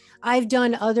 And I've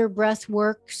done other breath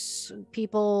works,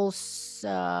 people's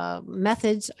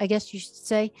methods, I guess you should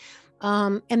say.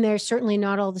 And they're certainly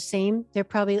not all the same. They're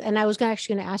probably, and I was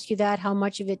actually going to ask you that, how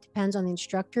much of it depends on the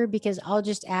instructor, because I'll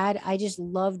just add, I just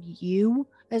loved you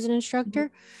as an instructor.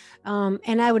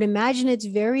 And I would imagine it's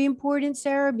very important,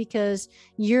 Sarah, because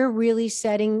you're really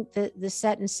setting the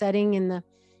set and setting, and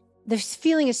the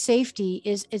feeling of safety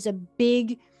is a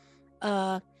big,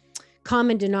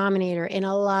 common denominator in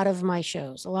a lot of my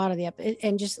shows, a lot of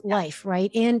and just life, right?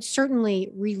 And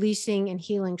certainly releasing and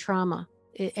healing trauma.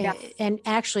 And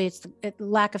actually it's the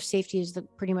lack of safety is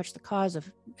pretty much the cause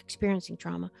of experiencing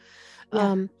trauma.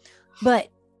 But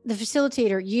the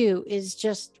facilitator, you, is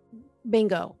just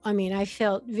bingo. I mean, I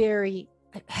felt very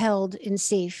held and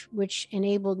safe, which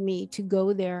enabled me to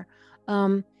go there.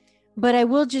 But I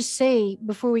will just say,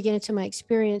 before we get into my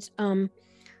experience,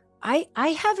 I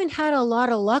haven't had a lot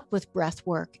of luck with breath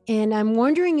work. And I'm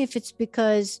wondering if it's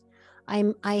because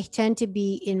I tend to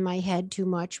be in my head too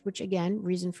much, which again,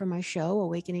 reason for my show,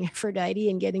 Awakening Aphrodite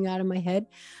and Getting Out of My Head.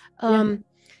 And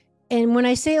when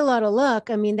I say a lot of luck,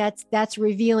 I mean, that's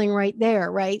revealing right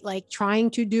there, right? Like trying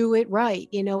to do it right.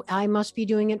 You know, I must be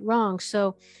doing it wrong.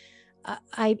 So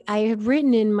I had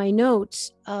written in my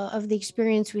notes of the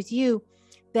experience with you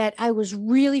that I was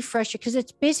really frustrated, because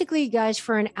it's basically, guys,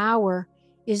 for an hour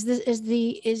is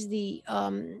the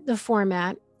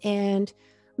format. And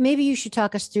maybe you should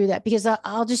talk us through that, because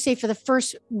I'll just say for the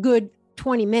first good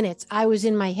 20 minutes, I was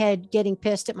in my head getting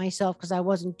pissed at myself because I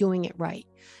wasn't doing it right.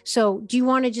 So do you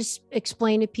want to just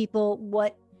explain to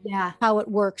people how it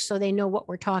works, so they know what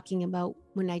we're talking about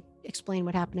when I explain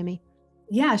what happened to me?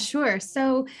 Yeah, sure.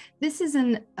 So this is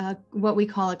what we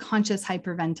call a conscious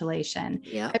hyperventilation.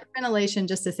 Hyperventilation,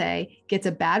 just to say, gets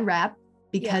a bad rap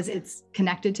because it's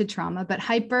connected to trauma, but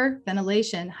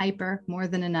hyperventilation, more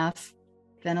than enough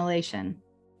ventilation.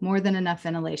 More than enough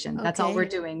ventilation. That's all we're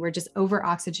doing. We're just over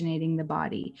oxygenating the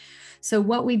body. So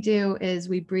what we do is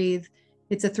we breathe.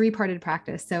 It's a 3-parted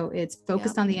practice. So it's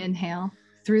focused on the inhale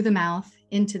through the mouth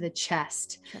into the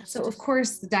chest. So of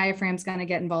course the diaphragm's going to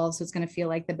get involved. So it's going to feel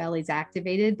like the belly's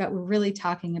activated, but we're really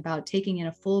talking about taking in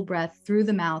a full breath through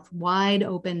the mouth, wide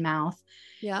open mouth.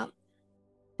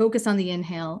 Focus on the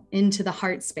inhale into the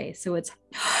heart space. So it's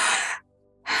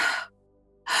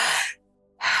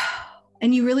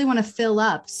and you really want to fill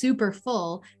up super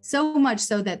full, so much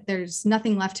so that there's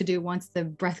nothing left to do once the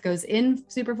breath goes in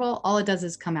super full. All it does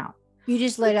is come out. You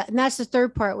just let it out. And that's the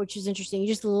third part, which is interesting. You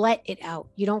just let it out.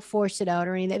 You don't force it out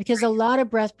or anything, because a lot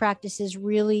of breath practices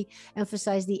really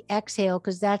emphasize the exhale,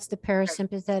 because that's the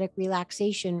parasympathetic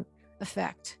relaxation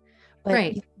effect.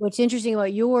 But what's interesting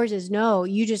about yours is, no,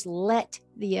 you just let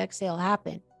the exhale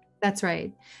happen. That's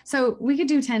right. So we could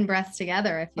do 10 breaths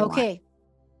together if you want.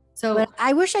 So but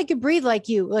I wish I could breathe like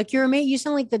you. Like you're amazing. You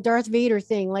sound like the Darth Vader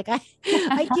thing. Like I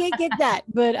can't get that,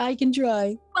 but I can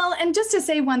try. Well, and just to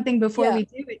say one thing before we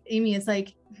do it, Amy, is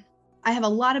like, I have a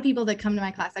lot of people that come to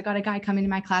my class. I got a guy coming to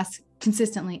my class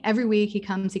consistently every week. He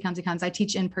comes. I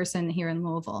teach in person here in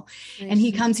Louisville, and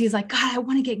he comes, he's like, God, I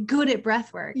want to get good at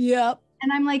breath work. And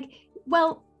I'm like,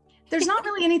 well, there's not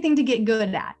really anything to get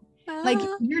good at. Like,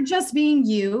 you're just being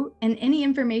you, and any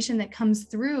information that comes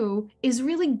through is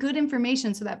really good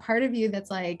information. So that part of you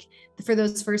that's like, for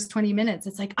those first 20 minutes,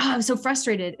 it's like, oh, I'm so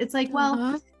frustrated. It's like,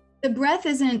 well, the breath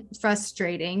isn't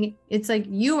frustrating. It's like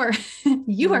you are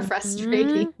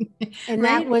frustrating. And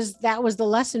that was the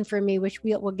lesson for me, which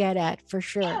we'll get at for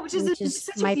sure. Yeah, which is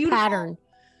such my pattern.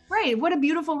 Right. What a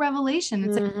beautiful revelation.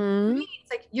 It's like, for me,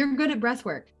 it's like, you're good at breath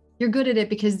work. You're good at it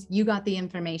because you got the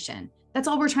information. That's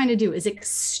all we're trying to do, is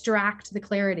extract the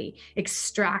clarity,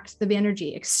 extract the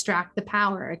energy, extract the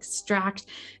power, extract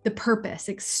the purpose,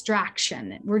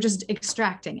 extraction. We're just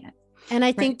extracting it. And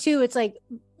I think too, it's like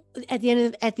at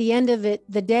the end of it,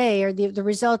 the day, or the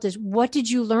result is, what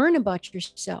did you learn about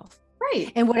yourself?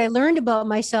 Right. And what I learned about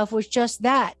myself was just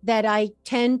that I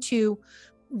tend to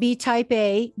be type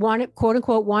A, quote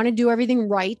unquote, want to do everything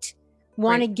right.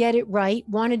 Want to get it right,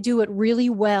 want to do it really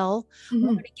well,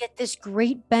 want to get this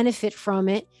great benefit from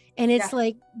it. And it's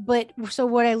like, but so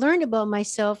what I learned about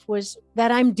myself was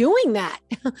that I'm doing that.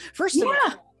 First of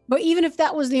all, But even if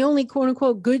that was the only quote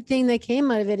unquote good thing that came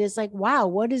out of it, it's like, wow,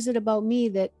 what is it about me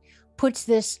that puts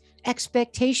this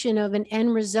expectation of an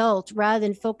end result rather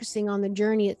than focusing on the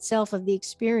journey itself of the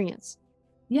experience?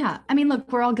 Yeah. I mean, look,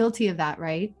 we're all guilty of that,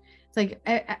 right? It's like,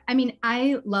 I mean,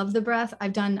 I love the breath.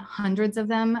 I've done hundreds of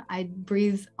them. I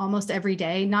breathe almost every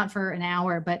day, not for an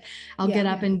hour, but I'll get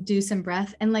up and do some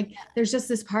breath. And like, there's just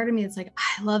this part of me that's like,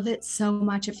 I love it so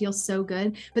much. It feels so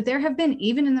good. But there have been,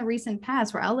 even in the recent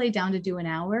past, where I'll lay down to do an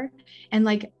hour and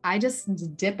like, I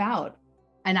just dip out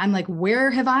and I'm like, where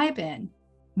have I been?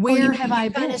 Where have I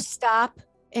been? Stop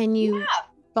and you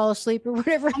fall asleep or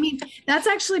whatever. I mean, that's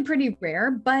actually pretty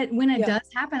rare, but when it does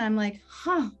happen, I'm like,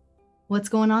 what's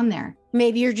going on there?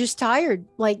 Maybe you're just tired.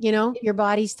 Like, you know, your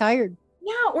body's tired.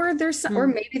 Yeah. Or or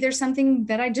maybe there's something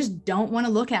that I just don't want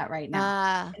to look at right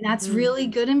now. And that's really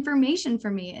good information for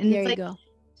me. And there it's you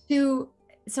like go.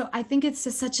 So I think it's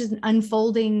just such an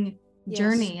unfolding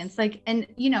journey. And it's like, and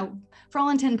you know, for all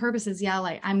intent and purposes,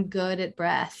 like I'm good at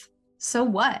breath. So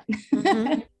what?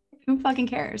 Who fucking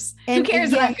cares? And who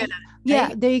cares that I'm good at it? Right? Yeah,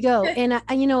 there you go. And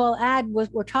you know, I'll add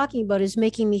what we're talking about is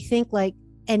making me think like,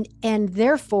 and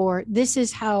therefore this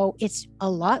is how it's a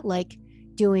lot like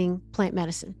doing plant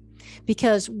medicine,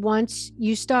 because once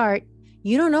you start,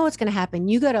 you don't know what's going to happen.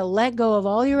 You got to let go of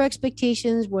all your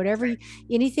expectations, whatever,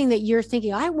 anything that you're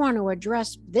thinking, I want to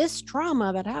address this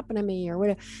trauma that happened to me or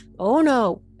whatever. Oh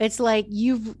no, it's like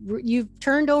you've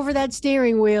turned over that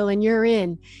steering wheel and you're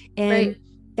in. And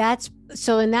that's,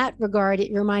 so in that regard,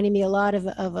 it reminded me a lot of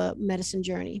a medicine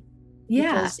journey.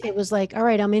 Yeah. Because it was like, all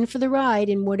right, I'm in for the ride,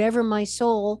 and whatever my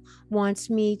soul wants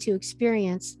me to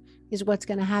experience is what's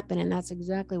going to happen. And that's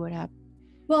exactly what happened.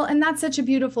 Well, and that's such a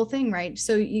beautiful thing, right?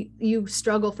 So you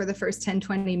struggle for the first 10,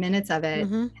 20 minutes of it.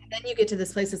 And then you get to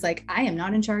this place. It's like, I am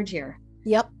not in charge here.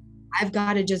 Yep. I've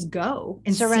got to just go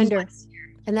and surrender.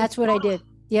 And that's what I did.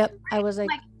 Yep. I was like,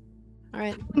 all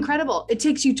right. Incredible. It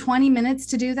takes you 20 minutes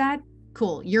to do that.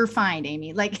 Cool. You're fine,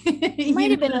 Amy. Like it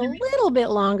might have been a little bit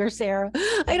longer, Sarah.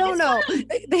 I don't know.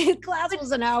 The class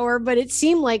was an hour, but it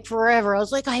seemed like forever. I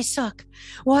was like, I suck.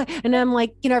 What? And I'm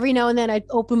like, you know, every now and then I'd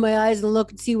open my eyes and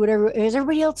look and see whatever. Is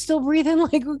everybody else still breathing?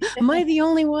 Like, am I the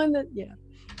only one that,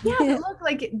 but look,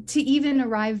 like to even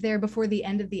arrive there before the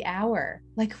end of the hour,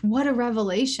 like what a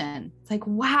revelation. It's like,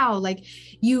 wow, like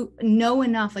you know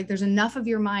enough, like there's enough of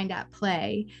your mind at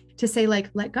play to say like,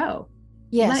 let go.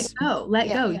 Yes. Let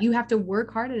go. You have to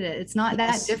work hard at it. It's not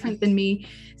that different than me,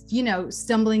 you know,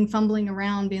 fumbling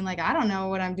around being like, I don't know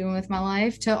what I'm doing with my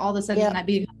life, to all of a sudden I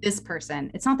be this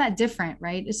person. It's not that different,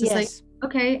 right? It's just like,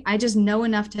 okay, I just know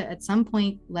enough to at some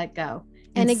point let go.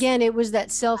 And again, it was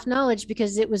that self-knowledge,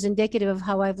 because it was indicative of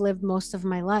how I've lived most of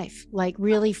my life, like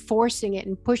really forcing it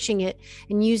and pushing it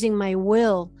and using my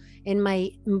will and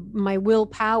my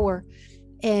willpower.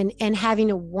 And having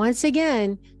to once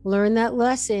again learn that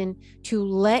lesson to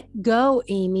let go,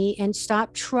 Amy, and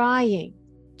stop trying.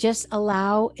 Just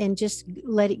allow and just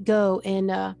let it go.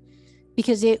 And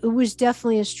because it was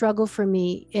definitely a struggle for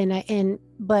me,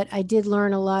 but I did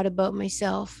learn a lot about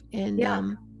myself. And you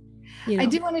know. I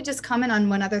do want to just comment on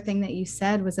one other thing that you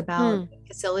said was about the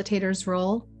facilitator's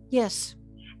role. Yes.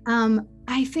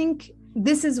 I think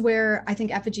this is where I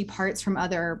think Effiji parts from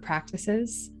other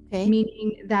practices,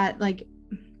 meaning that like,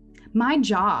 my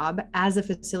job as a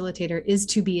facilitator is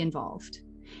to be involved.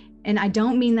 And I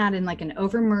don't mean that in like an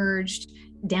overmerged,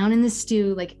 down in the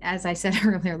stew, like as I said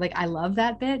earlier, like I love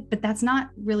that bit, but that's not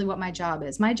really what my job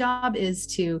is. My job is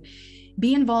to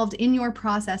be involved in your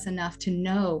process enough to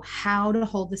know how to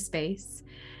hold the space,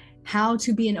 how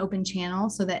to be an open channel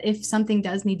so that if something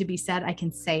does need to be said, I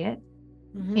can say it.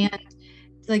 And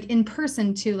like in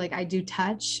person too, like I do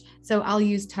touch. So I'll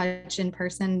use touch in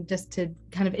person just to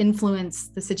kind of influence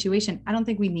the situation. I don't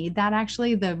think we need that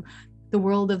actually. The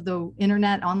world of the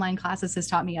internet online classes has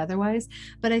taught me otherwise.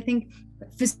 But I think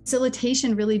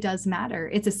facilitation really does matter.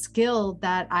 It's a skill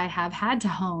that I have had to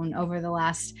hone over the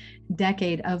last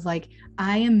decade of like,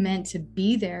 I am meant to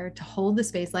be there to hold the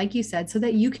space, like you said, so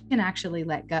that you can actually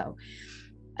let go.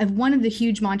 One of the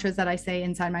huge mantras that I say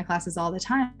inside my classes all the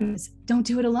time is don't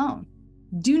do it alone.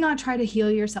 Do not try to heal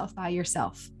yourself by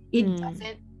yourself. It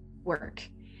doesn't work.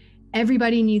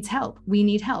 Everybody needs help. We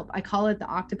need help. I call it the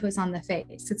octopus on the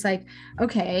face. It's like,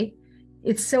 okay,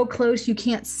 it's so close, you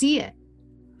can't see it.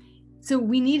 So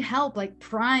we need help, like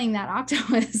prying that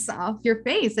octopus off your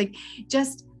face. Like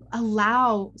just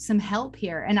allow some help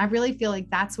here. And I really feel like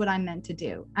that's what I'm meant to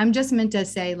do. I'm just meant to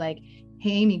say like,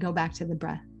 hey, Amy, go back to the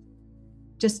breath.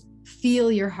 Just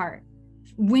feel your heart.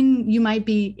 when you might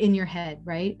be in your head,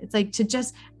 right? It's like to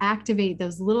just activate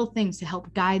those little things to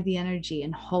help guide the energy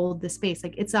and hold the space.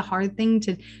 Like it's a hard thing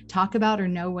to talk about or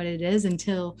know what it is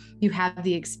until you have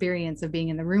the experience of being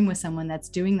in the room with someone that's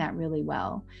doing that really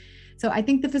well. So I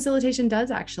think the facilitation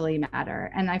does actually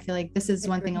matter. And I feel like this is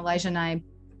one thing Elijah and I,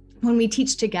 when we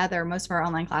teach together, most of our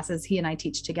online classes, he and I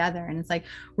teach together. And it's like,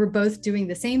 we're both doing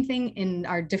the same thing in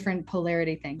our different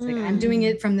polarity things. Like I'm doing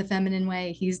it from the feminine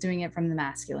way. He's doing it from the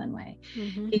masculine way.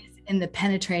 He's in the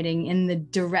penetrating, in the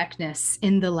directness,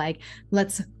 in the like,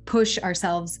 let's push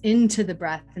ourselves into the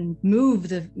breath and move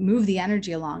the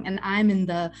energy along. And I'm in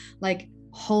the like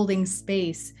holding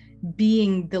space,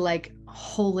 being the like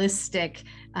holistic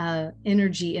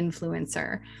energy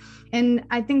influencer. And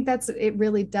I think it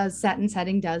really does, set and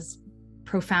setting does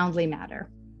profoundly matter.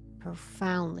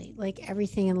 Profoundly, like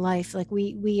everything in life. Like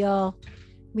we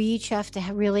each have to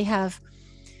really have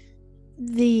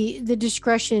the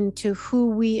discretion to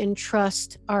who we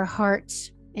entrust our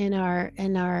hearts and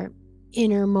our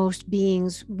innermost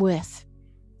beings with,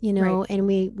 you know, right. And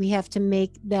we have to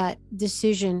make that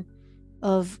decision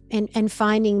of and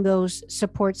finding those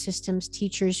support systems,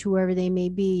 teachers, whoever they may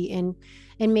be. And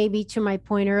maybe to my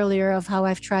point earlier of how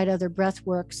I've tried other breath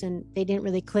works and they didn't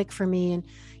really click for me. And,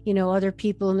 you know, other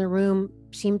people in the room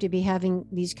seem to be having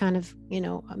these kind of, you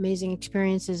know, amazing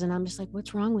experiences. And I'm just like,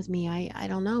 what's wrong with me? I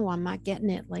don't know. I'm not getting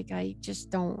it. Like, I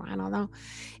don't know.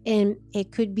 And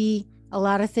it could be a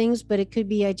lot of things, but it could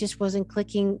be, I just wasn't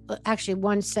clicking. Actually,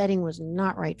 one setting was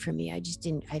not right for me. I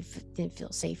didn't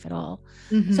feel safe at all.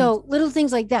 Mm-hmm. So little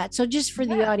things like that. So just for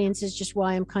the audience is just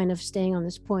why I'm kind of staying on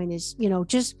this point is, you know,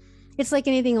 just, it's like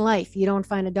anything in life. You don't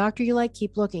find a doctor you like,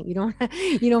 keep looking. You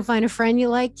don't find a friend you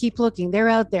like, keep looking. They're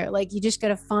out there. Like, you just got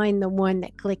to find the one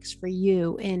that clicks for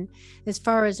you. And as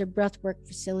far as a breathwork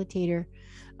facilitator,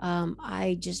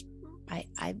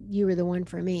 you were the one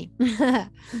for me.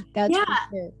 That's for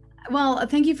sure. Well,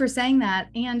 thank you for saying that.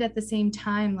 And at the same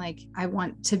time, like, I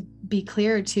want to be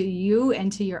clear to you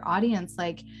and to your audience,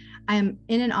 like, I'm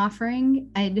in an offering.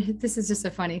 This is just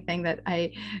a funny thing that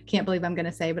I can't believe I'm going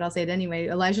to say, but I'll say it anyway.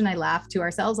 Elijah and I laugh to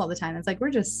ourselves all the time. It's like,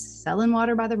 we're just selling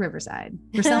water by the riverside.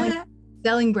 We're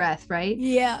selling breath, right?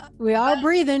 Yeah. We're all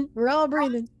breathing. We're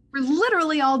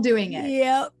literally all doing it.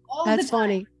 Yep. That's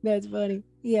funny. That's funny.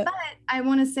 Yeah. But I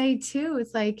want to say too,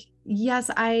 it's like, yes,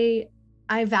 I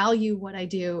value what I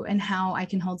do and how I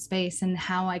can hold space and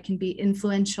how I can be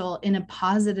influential in a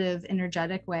positive,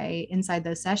 energetic way inside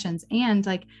those sessions. And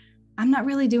like, I'm not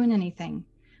really doing anything.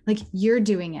 Like, you're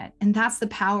doing it. And that's the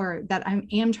power that I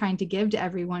am trying to give to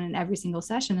everyone in every single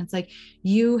session. It's like,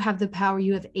 you have the power,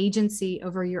 you have agency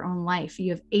over your own life.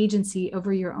 You have agency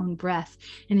over your own breath.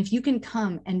 And if you can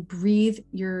come and breathe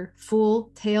your full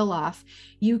tail off,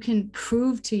 you can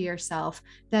prove to yourself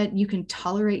that you can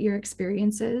tolerate your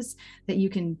experiences, that you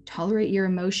can tolerate your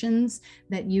emotions,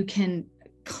 that you can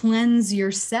cleanse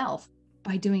yourself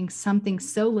by doing something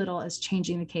so little as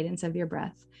changing the cadence of your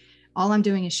breath. All I'm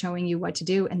doing is showing you what to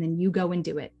do, and then you go and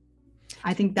do it.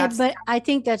 I think that's, but I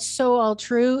think that's so all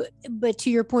true. But to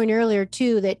your point earlier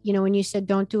too, that, you know, when you said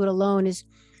don't do it alone, is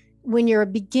when you're a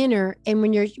beginner and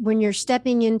when you're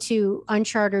stepping into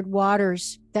uncharted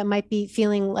waters that might be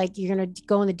feeling like you're going to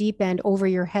go in the deep end over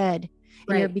your head,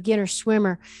 and you're a beginner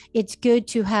swimmer, it's good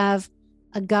to have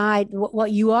a guide.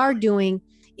 What you are doing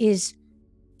is,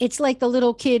 it's like the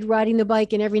little kid riding the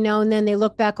bike, and every now and then they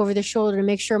look back over their shoulder to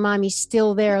make sure mommy's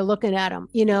still there looking at them.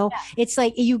 You know, It's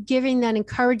like you giving that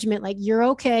encouragement, like, you're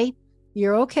okay,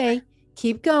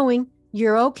 keep going,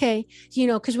 you're okay. You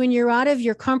know, because when you're out of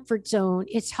your comfort zone,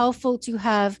 it's helpful to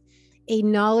have a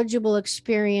knowledgeable,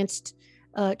 experienced,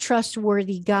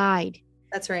 trustworthy guide.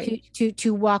 That's right.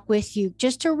 To walk with you,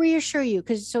 just to reassure you.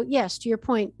 Because so yes, to your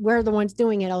point, we're the ones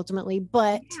doing it ultimately,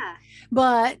 but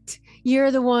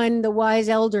you're the one, the wise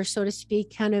elder, so to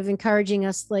speak, kind of encouraging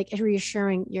us, like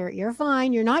reassuring, you're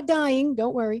fine, you're not dying,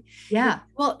 don't worry. Yeah.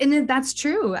 Well, and that's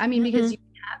true. I mean, because you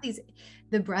have these,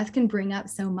 the breath can bring up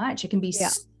so much. It can be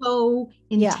so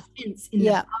intense in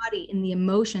the body, in the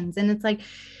emotions. And it's like,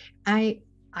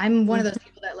 I'm one of those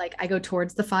people that, like, I go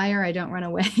towards the fire, I don't run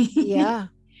away. Yeah.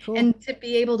 Cool. And to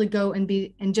be able to go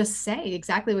and just say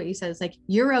exactly what you said. It's like,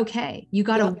 you're okay. You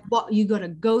got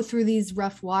to go through these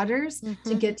rough waters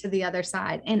to get to the other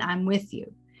side. And I'm with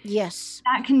you. Yes.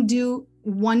 That can do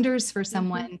wonders for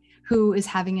someone who is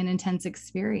having an intense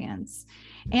experience.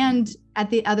 And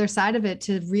at the other side of it,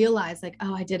 to realize, like,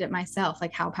 oh, I did it myself.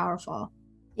 Like, how powerful.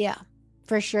 Yeah.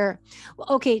 For sure.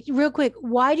 Okay, real quick,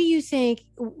 why do you think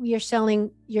you're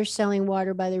selling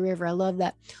water by the river? I love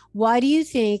that. Why do you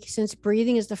think, since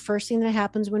breathing is the first thing that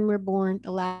happens when we're born,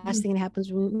 the last thing that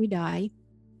happens when we die,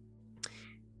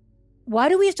 why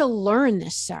do we have to learn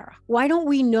this, Sarah? Why don't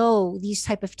we know these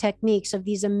type of techniques of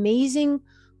these amazing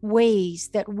ways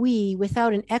that we,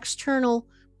 without an external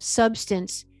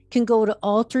substance, can go to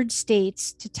altered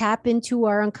states, to tap into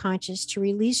our unconscious, to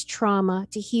release trauma,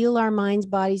 to heal our minds,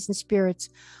 bodies, and spirits?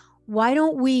 Why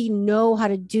don't we know how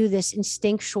to do this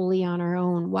instinctually on our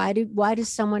own? Why does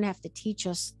someone have to teach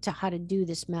us how to do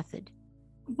this method?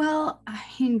 Well, I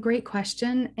mean, great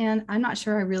question. And I'm not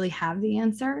sure I really have the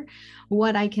answer.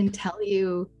 What I can tell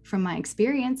you from my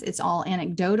experience, it's all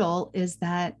anecdotal, is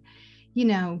that, you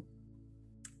know,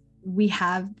 we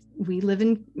live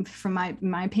in, from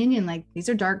my opinion, like, these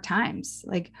are dark times.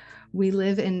 Like, we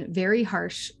live in very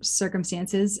harsh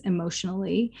circumstances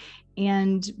emotionally,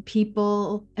 and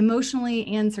people emotionally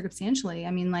and circumstantially.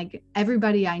 I mean, like,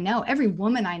 everybody I know, every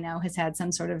woman I know has had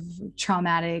some sort of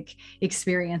traumatic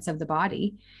experience of the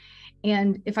body.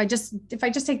 And if I just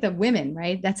take the women,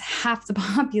 right, that's half the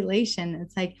population.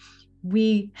 It's like,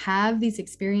 we have these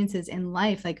experiences in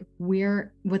life. Like,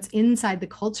 what's inside the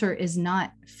culture is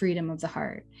not freedom of the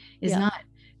heart, is not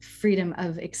freedom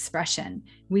of expression.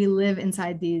 We live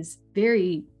inside these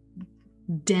very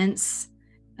dense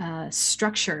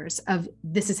structures of,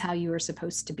 this is how you are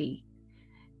supposed to be.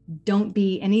 Don't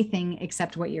be anything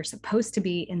except what you're supposed to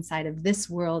be inside of this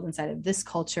world, inside of this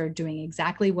culture, doing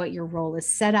exactly what your role is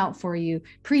set out for you,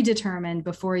 predetermined,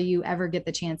 before you ever get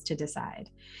the chance to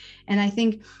decide. And I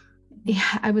think,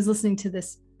 I was listening to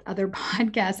this other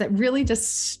podcast that really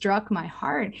just struck my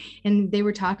heart. And they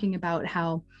were talking about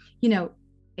how, you know,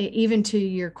 even to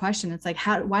your question, it's like,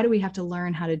 why do we have to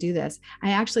learn how to do this?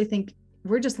 I actually think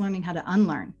we're just learning how to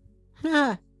unlearn.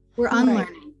 We're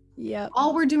unlearning. Yeah.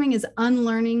 All we're doing is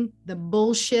unlearning the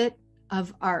bullshit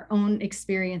of our own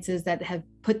experiences that have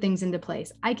put things into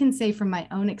place. I can say from my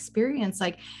own experience,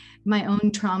 like, my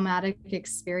own traumatic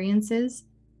experiences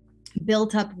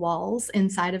built up walls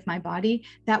inside of my body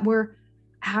that were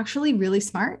actually really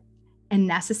smart and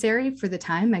necessary for the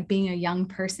time. Like, being a young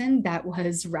person that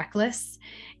was reckless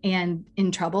and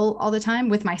in trouble all the time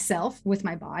with myself, with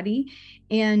my body.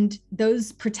 And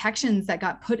those protections that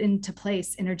got put into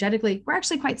place energetically were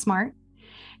actually quite smart.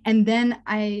 And then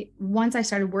once I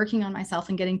started working on myself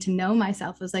and getting to know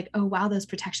myself, I was like, oh, wow, those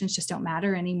protections just don't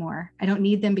matter anymore. I don't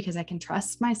need them, because I can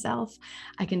trust myself.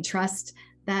 I can trust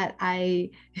that I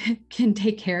can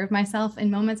take care of myself in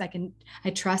moments. I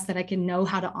trust that I can know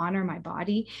how to honor my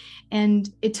body.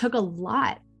 And it took a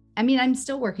lot. I mean, I'm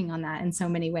still working on that in so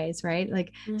many ways, right?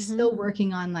 Like, still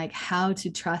working on, like, how to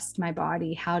trust my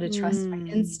body, how to trust my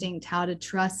instinct, how to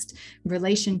trust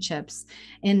relationships,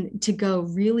 and to go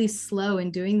really slow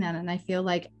in doing that. And I feel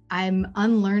like I'm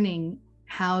unlearning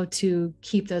how to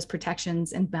keep those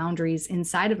protections and boundaries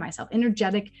inside of myself,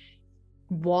 energetic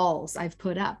walls I've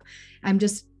put up. I'm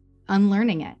just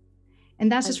unlearning it.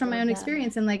 And that's just from my own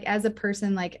experience. And, like, as a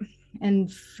person, like,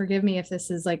 and forgive me if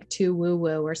this is like too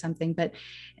woo-woo or something, but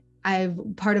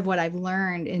part of what I've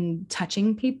learned in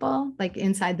touching people, like,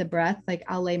 inside the breath, like,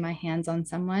 I'll lay my hands on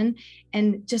someone,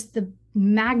 and just the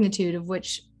magnitude of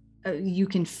which you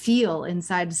can feel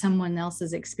inside someone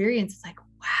else's experience. It's like,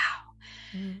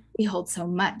 wow, we hold so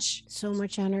much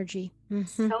energy.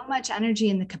 So much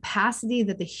energy, and the capacity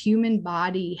that the human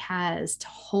body has to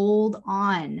hold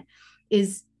on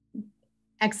is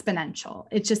exponential.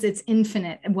 It's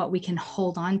infinite what we can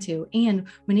hold on to. And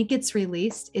when it gets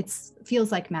released, it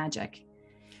feels like magic.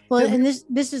 Well, and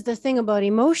this is the thing about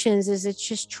emotions, is it's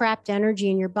just trapped energy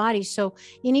in your body. So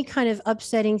any kind of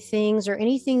upsetting things or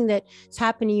anything that's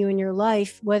happened to you in your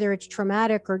life, whether it's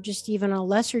traumatic or just even a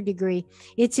lesser degree,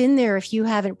 it's in there if you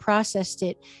haven't processed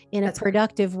it in a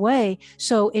productive way.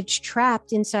 So it's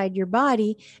trapped inside your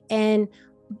body. And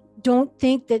don't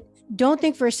think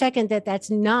for a second that that's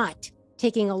not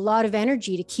taking a lot of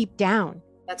energy to keep down.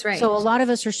 That's right. So a lot of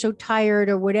us are so tired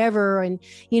or whatever. And,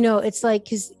 you know, it's like,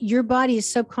 because your body is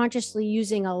subconsciously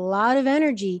using a lot of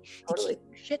energy to keep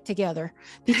your shit together,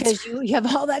 because you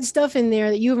have all that stuff in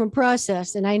there that you haven't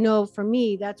processed. And I know for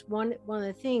me, that's one of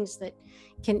the things that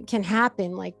can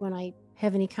happen. Like, when I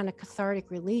have any kind of cathartic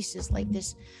release, is like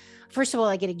this. First of all,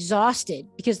 I get exhausted,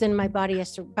 because then my body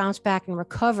has to bounce back and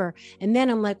recover. And then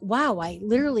I'm like, wow, I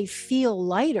literally feel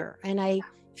lighter, and I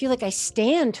feel like I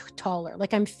stand taller,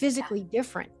 like I'm physically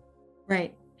different.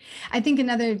 Right. I think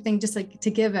another thing, just like to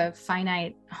give a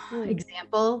finite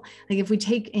example, like, if we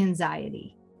take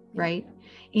anxiety, right?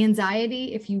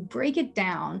 Anxiety, if you break it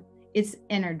down, it's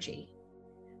energy,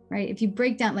 right? If you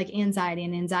break down, like, anxiety,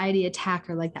 an anxiety attack,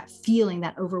 or like that feeling,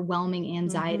 that overwhelming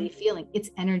anxiety feeling, it's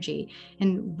energy.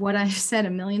 And what I've said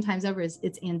a million times over is,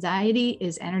 it's anxiety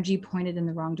is energy pointed in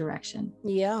the wrong direction.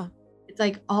 Yeah. It's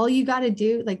like, all you got to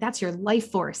do, like, that's your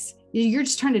life force. You're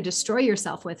just trying to destroy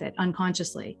yourself with it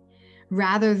unconsciously,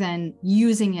 rather than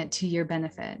using it to your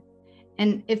benefit.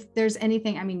 And if there's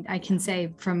anything, I mean, I can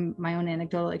say from my own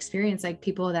anecdotal experience, like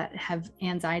people that have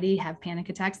anxiety, have panic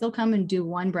attacks, they'll come and do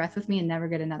one breath with me and never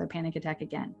get another panic attack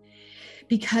again,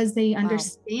 because they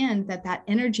understand that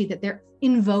energy that they're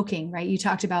invoking, right? You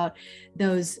talked about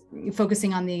those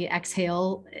focusing on the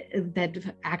exhale that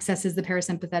accesses the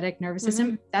parasympathetic nervous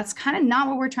system. That's kind of not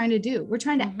what we're trying to do. We're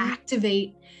trying to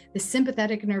activate the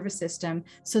sympathetic nervous system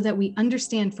so that we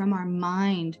understand from our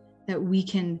mind that we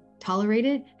can tolerate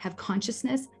it, have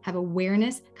consciousness, have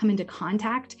awareness, come into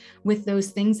contact with those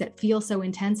things that feel so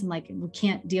intense and like we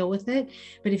can't deal with it.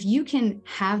 But if you can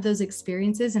have those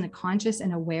experiences in a conscious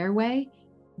and aware way,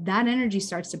 that energy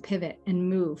starts to pivot and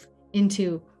move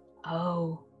into,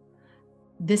 oh,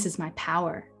 this is my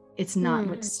power. It's not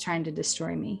what's trying to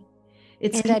destroy me.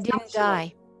 It's and I didn't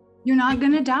die. You're not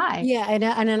going to die. Yeah.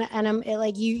 And I'm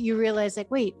like, you realize like,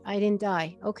 wait, I didn't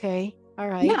die. Okay. All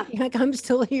right. Yeah. Like I'm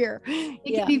still here.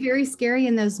 It can be very scary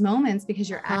in those moments because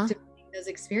you're activating those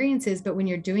experiences, but when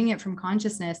you're doing it from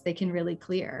consciousness, they can really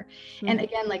clear. And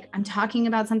again, like I'm talking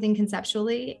about something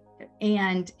conceptually,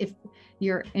 and if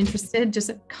you're interested,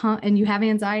 just come, and you have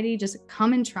anxiety, just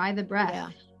come and try the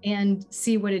breath and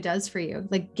see what it does for you.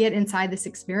 Like get inside this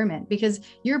experiment, because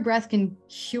your breath can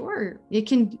it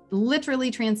can literally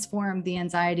transform the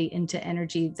anxiety into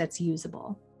energy that's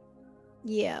usable.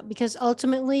 Yeah, because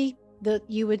ultimately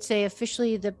you would say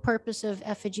officially the purpose of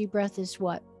Effiji breath is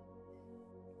what?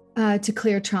 To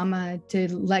clear trauma,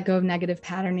 to let go of negative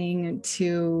patterning,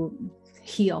 to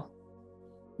heal.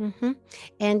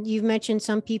 And you've mentioned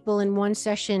some people in one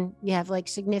session, you have like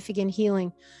significant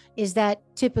healing. Is that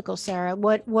typical, Sarah?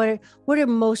 What are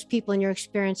most people in your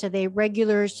experience? Are they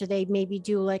regulars? Do they maybe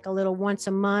do like a little once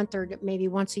a month or maybe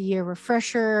once a year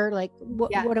refresher? Like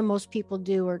what do most people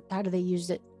do, or how do they use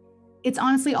it? It's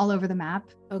honestly all over the map.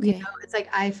 Okay. You know, it's like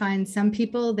I find some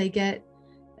people, they get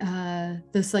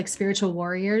those like spiritual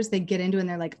warriors, they get into and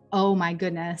they're like, oh my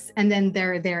goodness. And then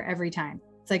they're there every time.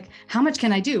 It's like, how much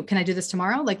can I do? Can I do this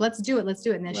tomorrow? Like, let's do it.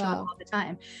 And they show up all the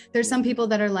time. There's some people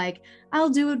that are like,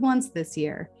 I'll do it once this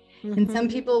year. And some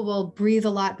people will breathe a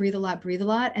lot,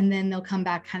 and then they'll come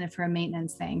back kind of for a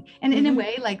maintenance thing. And in a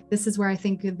way, like this is where I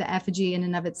think the Effiji in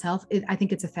and of itself, I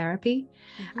think it's a therapy.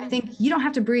 I think you don't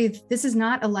have to breathe. This is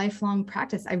not a lifelong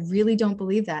practice. I really don't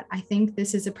believe that. I think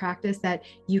this is a practice that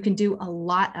you can do a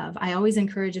lot of. I always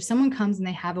encourage, if someone comes and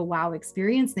they have a wow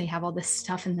experience, they have all this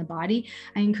stuff in the body,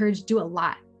 I encourage do a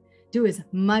lot. Do as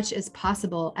much as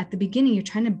possible. At the beginning, you're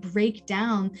trying to break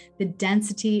down the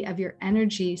density of your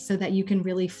energy so that you can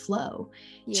really flow,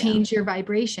 change your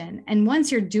vibration. And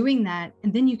once you're doing that,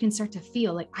 and then you can start to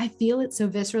feel, like I feel it so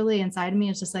viscerally inside of me.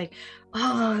 It's just like,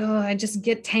 oh, I just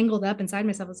get tangled up inside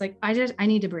myself. It's like, I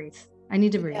need to breathe. I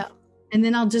need to breathe. Yeah. And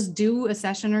then I'll just do a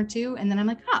session or two. And then I'm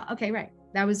like, oh, okay, right.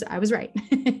 I was right.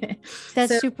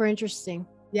 That's super interesting.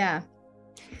 Yeah.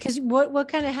 Because what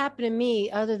kind of happened to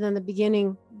me, other than the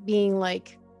beginning being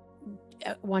like,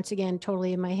 once again,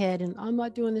 totally in my head and I'm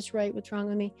not doing this right, what's wrong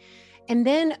with me? And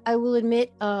then I will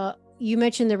admit, you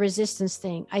mentioned the resistance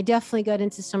thing. I definitely got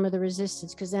into some of the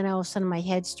resistance, because then all of a sudden my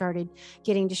head started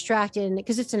getting distracted, and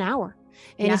because it's an hour.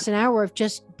 And it's an hour of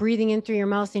just breathing in through your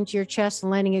mouth into your chest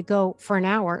and letting it go for an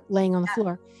hour, laying on the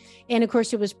floor. And of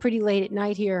course, it was pretty late at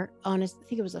night here on I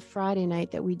think it was a Friday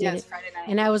night that we did it. Friday night.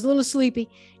 And I was a little sleepy.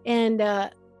 And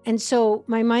so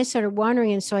my mind started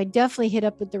wandering. And so I definitely hit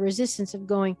up with the resistance of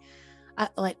going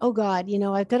like, oh God,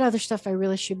 I've got other stuff I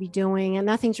really should be doing and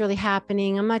nothing's really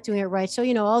happening. I'm not doing it right. So,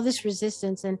 all this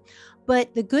resistance.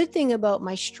 But the good thing about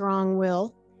my strong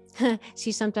will,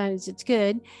 see, sometimes it's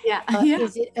good.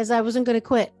 Is I wasn't going to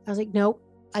quit. I was like, nope,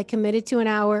 I committed to an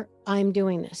hour. I'm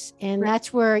doing this. And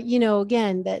that's where,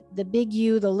 again, that the big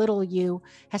you, the little you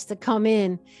has to come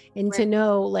in and to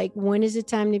know, like, when is it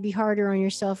time to be harder on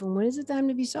yourself and when is it time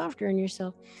to be softer on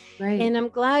yourself? Right. And I'm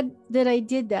glad that I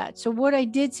did that. So what I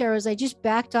did, Sarah, is I just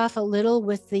backed off a little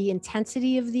with the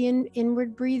intensity of the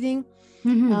inward breathing.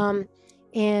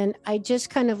 And I just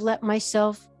kind of let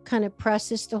myself kind of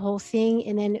process the whole thing.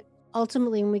 And then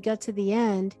ultimately, when we got to the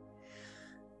end,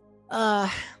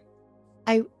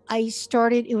 I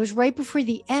started, it was right before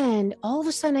the end, all of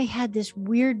a sudden I had this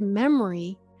weird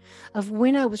memory of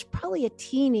when I was probably a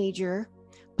teenager,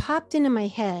 popped into my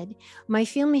head. My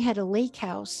family had a lake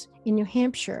house in New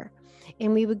Hampshire,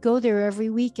 and we would go there every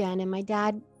weekend. And my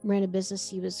dad ran a business.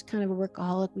 He was kind of a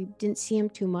workaholic. We didn't see him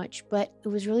too much, but it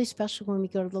was really special when we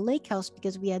go to the lake house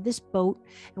because we had this boat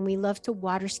and we loved to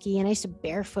water ski. And I used to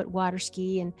barefoot water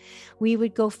ski, and we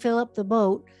would go fill up the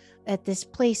boat at this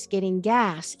place getting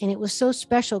gas. And it was so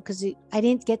special because I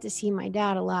didn't get to see my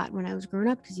dad a lot when I was growing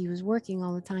up because he was working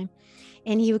all the time.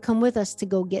 And he would come with us to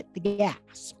go get the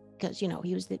gas because, he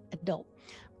was the adult.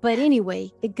 But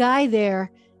anyway, the guy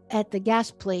there at the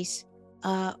gas place,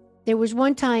 there was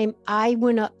one time I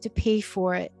went up to pay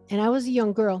for it and I was a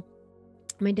young girl.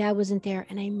 My dad wasn't there.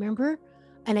 And I remember,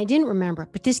 and I didn't remember,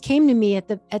 but this came to me at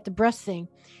the breath thing.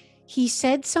 He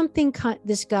said something,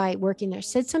 this guy working there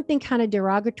said something kind of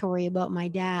derogatory about my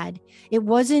dad. It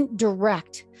wasn't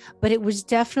direct, but it was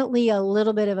definitely a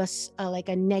little bit of like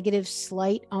a negative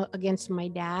slight against my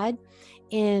dad.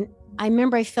 And I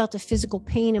remember I felt a physical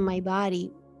pain in my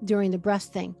body during the breath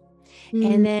thing.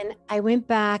 And then I went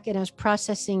back and I was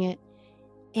processing it.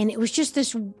 And it was just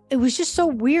so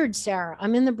weird, Sarah.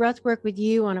 I'm in the breath work with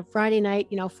you on a Friday night,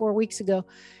 4 weeks ago.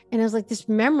 And it was like this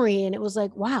memory. And it was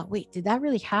like, wow, wait, did that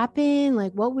really happen?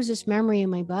 Like, what was this memory in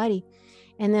my body?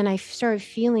 And then I started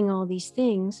feeling all these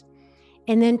things.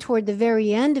 And then toward the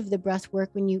very end of the breath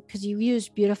work, because you use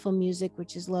beautiful music,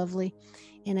 which is lovely.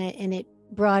 And it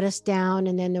brought us down.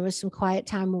 And then there was some quiet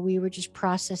time where we were just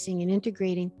processing and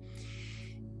integrating.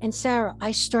 And Sarah,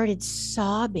 I started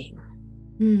sobbing.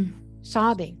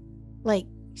 Sobbing, like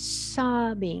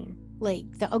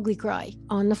the ugly cry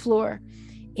on the floor.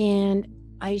 And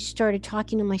I started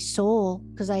talking to my soul,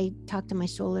 because I talk to my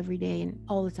soul every day and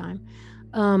all the time.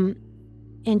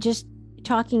 And just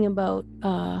talking about,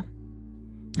 I'm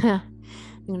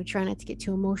going to try not to get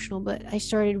too emotional, but I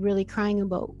started really crying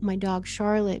about my dog,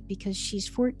 Charlotte, because she's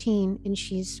 14 and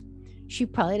she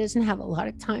probably doesn't have a lot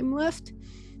of time left.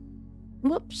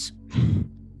 Whoops.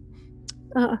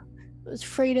 I was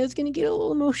afraid I was going to get a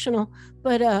little emotional,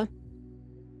 but I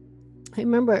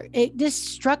remember this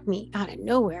struck me out of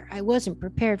nowhere. I wasn't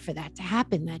prepared for that to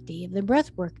happen that day of the breath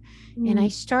work. And I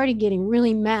started getting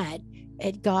really mad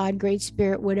at God, Great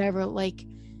Spirit, whatever, like,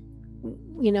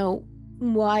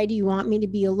 why do you want me to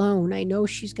be alone? I know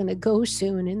she's going to go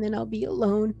soon and then I'll be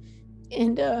alone.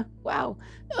 And wow.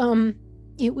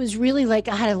 It was really like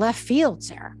I had a left field,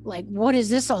 Sarah. Like, what is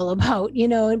this all about?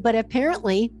 But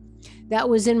apparently that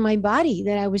was in my body,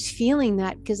 that I was feeling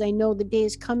that, because I know the day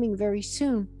is coming very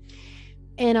soon.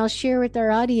 And I'll share with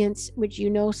our audience, which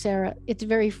Sarah, it's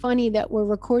very funny that we're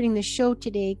recording the show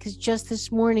today, because just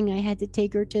this morning I had to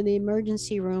take her to the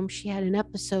emergency room. She had an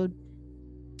episode,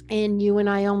 and you and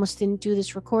I almost didn't do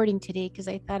this recording today because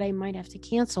I thought I might have to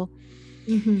cancel.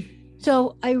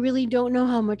 So I really don't know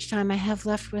how much time I have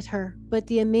left with her. But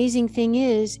the amazing thing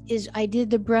is I did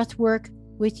the breath work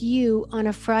with you on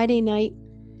a Friday night,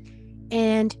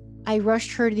 and I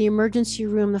rushed her to the emergency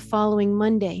room the following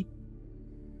Monday.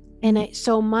 And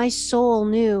so my soul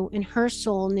knew, and her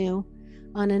soul knew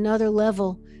on another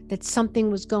level, that something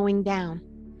was going down,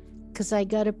 because I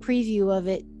got a preview of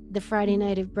it the Friday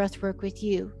night of breathwork with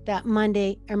you. That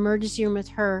Monday, emergency room with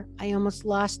her, I almost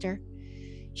lost her.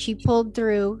 She pulled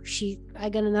through. I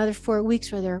got another 4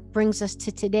 weeks with her, brings us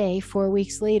to today, 4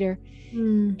 weeks later.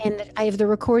 And I have the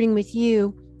recording with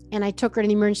you. And I took her to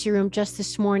the emergency room just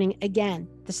this morning again,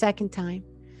 the second time.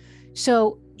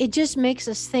 So it just makes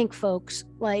us think, folks,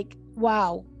 like,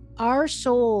 wow, our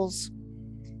souls,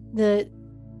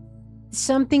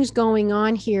 something's going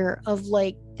on here of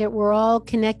like that we're all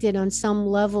connected on some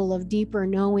level of deeper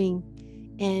knowing.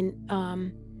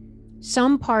 And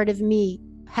some part of me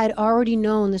had already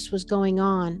known this was going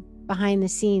on behind the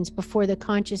scenes before the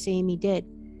conscious Amy did.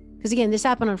 Because again, this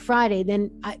happened on Friday.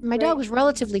 Then my dog was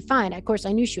relatively fine. Of course,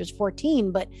 I knew she was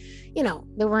 14, but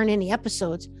there weren't any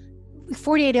episodes.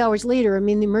 48 hours later, I'm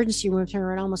in the emergency room with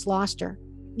her and almost lost her.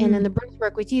 And then the breath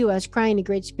work with you, I was crying to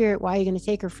Great Spirit, why are you going to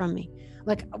take her from me?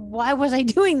 Like, why was I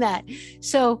doing that?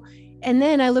 So, and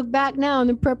then I look back now in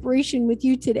the preparation with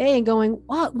you today and going,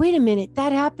 wow, wait a minute,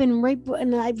 that happened right.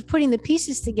 And I'm putting the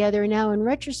pieces together now in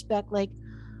retrospect, like,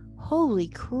 holy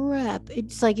crap.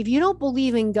 It's like, if you don't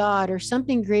believe in God or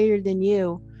something greater than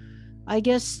you, I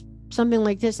guess something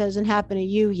like this hasn't happened to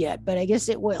you yet, but I guess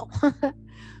it will.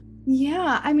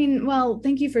 Yeah. I mean, well,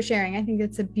 thank you for sharing. I think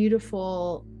it's a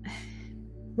beautiful,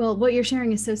 what you're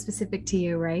sharing is so specific to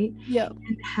you, right? Yeah.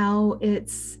 And how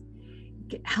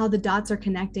the dots are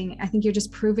connecting. I think you're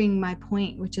just proving my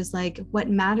point, which is like what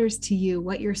matters to you,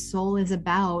 what your soul is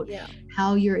about,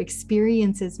 how your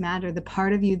experiences matter, the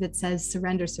part of you that says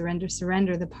surrender, surrender,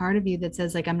 surrender, the part of you that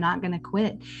says like, I'm not going to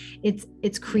quit.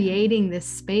 It's creating this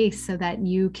space so that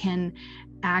you can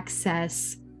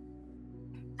access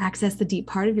the deep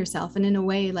part of yourself. And in a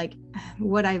way, like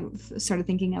what I started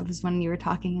thinking of is when you were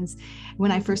talking is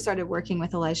when I first started working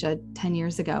with Elijah 10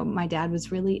 years ago, my dad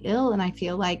was really ill. And I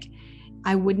feel like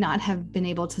I would not have been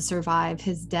able to survive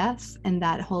his death and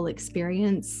that whole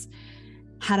experience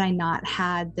had I not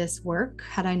had this work,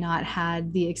 had I not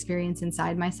had the experience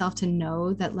inside myself to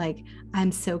know that like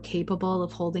I'm so capable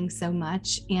of holding so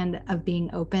much and of being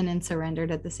open and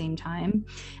surrendered at the same time.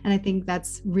 And I think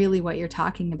that's really what you're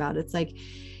talking about. It's like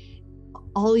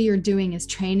all you're doing is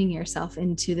training yourself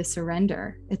into the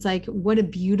surrender. It's like, what a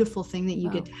beautiful thing that you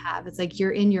get to have. It's like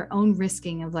you're in your own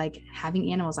risking of like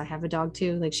having animals. I have a dog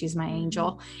too, like she's my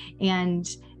angel. And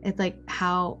it's like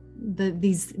how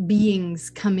these beings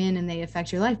come in and they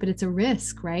affect your life, but it's a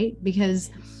risk, right? Because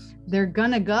they're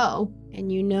gonna go. And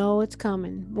you know it's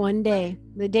coming one day.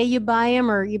 The day you buy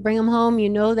them or you bring them home, you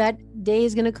know that day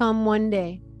is gonna come one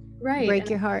day. Right. Break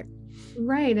your heart.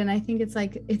 Right. And I think it's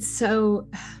like, it's so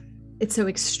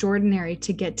extraordinary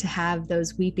to get to have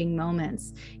those weeping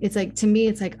moments. It's like, to me,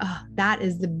 it's like, oh, that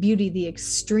is the beauty, the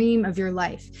extreme of your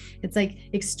life. It's like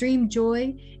extreme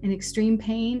joy and extreme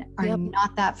pain are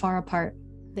not that far apart.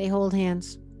 They hold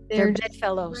hands. They're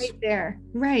bedfellows. Right there.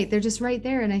 Right. They're just right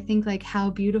there. And I think like how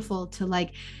beautiful to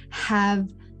like have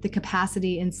the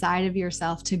capacity inside of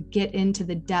yourself to get into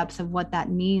the depth of what that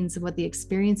means, what the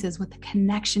experience is, what the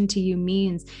connection to you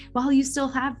means while you still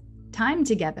have time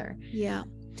together. Yeah.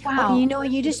 Wow. Oh, you know,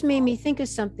 you just made me think of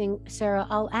something, Sarah.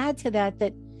 I'll add to that,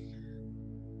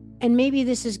 and maybe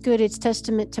this is good. It's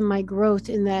testament to my growth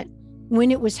in that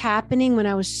when it was happening, when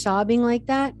I was sobbing like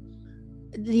that,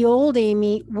 the old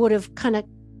Amy would have kind of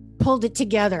pulled it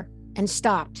together and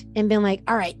stopped and been like,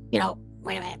 all right, wait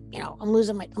a minute, I'm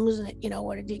losing it.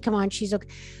 What did you, come on, she's okay.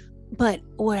 But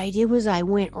what I did was I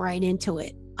went right into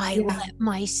it. I let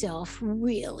myself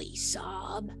really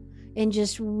sob and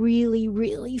just really,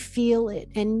 really feel it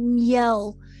and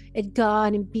yell at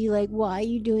God and be like, why are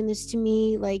you doing this to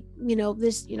me? Like,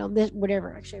 this,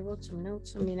 whatever. Actually, I wrote some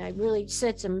notes. I mean, I really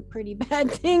said some pretty bad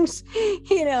things,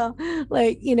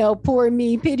 like, poor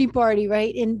me, pity party.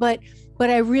 Right. But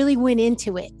I really went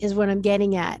into it is what I'm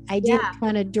getting at. I didn't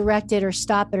kind of direct it or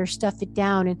stop it or stuff it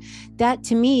down. And that,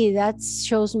 to me, that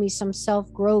shows me some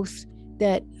self-growth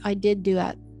that I did do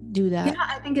that. Yeah,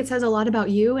 I think it says a lot about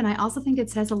you. And I also think it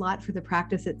says a lot for the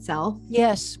practice itself.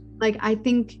 Yes. Like, I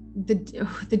think the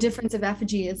difference of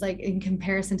Effiji is like in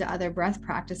comparison to other breath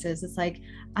practices, it's like,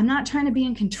 I'm not trying to be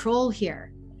in control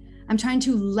here. I'm trying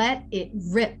to let it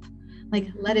rip, like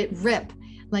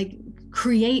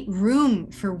create room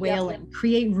for wailing,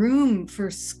 create room for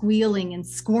squealing and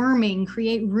squirming,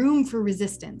 create room for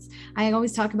resistance. I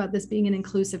always talk about this being an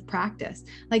inclusive practice.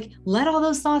 Like, let all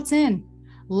those thoughts in,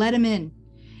 let them in.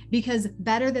 Because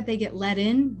better that they get let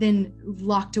in than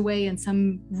locked away in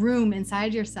some room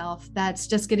inside yourself that's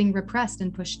just getting repressed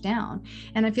and pushed down.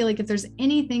 And I feel like if there's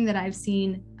anything that I've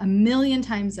seen a million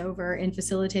times over in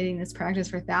facilitating this practice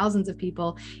for thousands of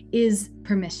people is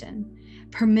permission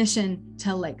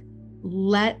to like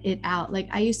let it out. Like,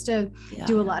 I used to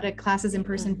do a lot of classes in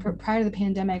person prior to the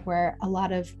pandemic where a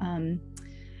lot of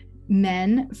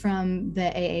men from the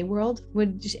AA world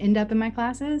would just end up in my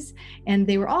classes, and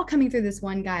they were all coming through this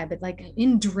one guy, but like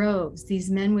in droves, these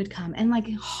men would come, and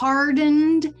like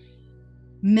hardened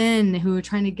men who were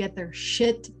trying to get their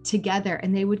shit together,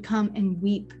 and they would come and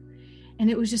weep. And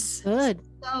it was just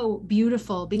so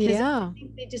beautiful because I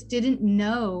think they just didn't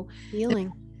know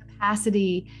the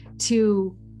capacity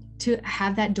to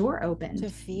have that door open, to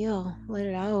feel, let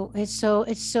it out. It's so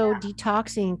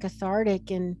detoxing,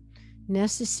 cathartic, and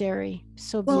necessary.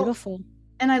 So beautiful.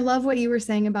 And I love what you were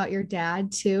saying about your dad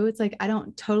too. It's like, I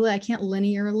can't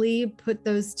linearly put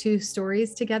those two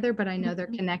stories together, but I know they're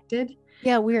connected.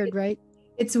 Yeah. Weird, right?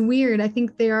 It's weird. I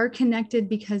think they are connected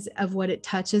because of what it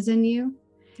touches in you.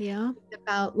 Yeah. It's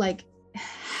about like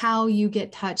how you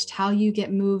get touched, how you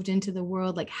get moved into the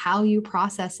world, like how you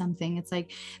process something. It's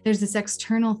like, there's this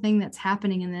external thing that's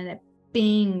happening, and then it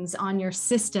bangs on your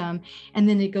system, and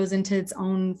then it goes into its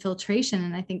own filtration.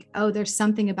 And I think, there's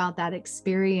something about that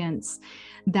experience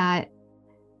that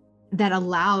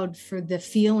allowed for the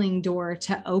feeling door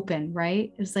to open,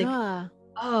 right? It's like,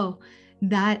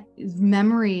 that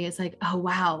memory is like, oh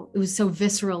wow, it was so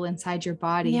visceral inside your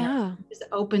body. Yeah. Just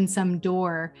open some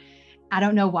door. I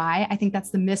don't know why. I think that's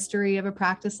the mystery of a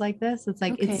practice like this. It's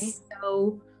like, it's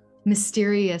so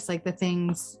mysterious, like the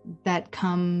things that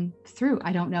come through.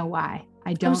 I don't know why.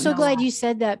 I'm so glad you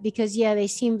said that, because they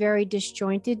seem very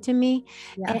disjointed to me.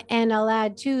 And I'll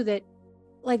add too that,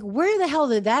 like, where the hell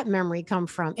did that memory come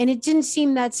from? And it didn't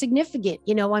seem that significant.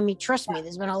 I mean, trust me,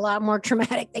 there's been a lot more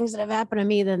traumatic things that have happened to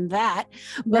me than that.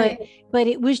 But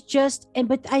it was just,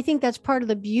 but I think that's part of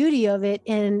the beauty of it,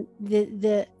 and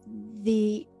the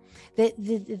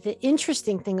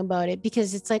interesting thing about it,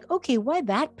 because it's like, okay, why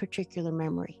that particular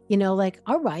memory? Like,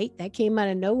 all right, that came out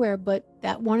of nowhere, but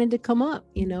that wanted to come up,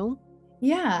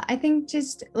 Yeah, I think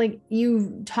just like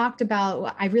you talked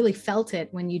about, I really felt it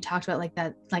when you talked about like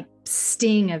that, like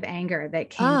sting of anger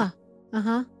that came up.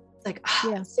 Uh-huh. Like,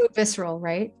 Yeah. so visceral,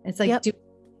 right? It's like, Yep.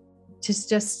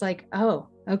 just like, oh,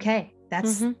 okay.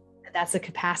 Mm-hmm. That's the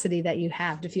capacity that you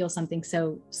have to feel something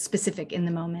so specific in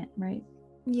the moment, right?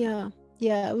 Yeah.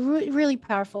 Yeah. Really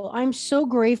powerful. I'm so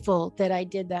grateful that I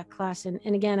did that class. And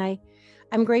again,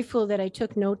 I'm grateful that I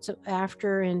took notes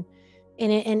after and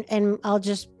I'll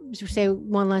just say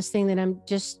one last thing that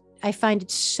I find it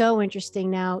so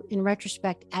interesting now in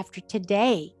retrospect after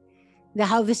today,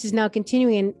 how this is now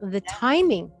continuing and the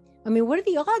timing. I mean, what are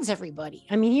the odds, everybody?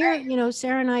 I mean, here, Right.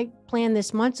 Sarah and I planned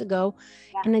this months ago.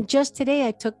 Yeah. And then just today,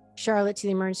 I took Charlotte to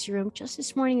the emergency room just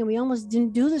this morning, and we almost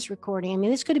didn't do this recording. I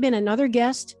mean, this could have been another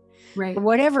guest Right. or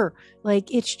whatever.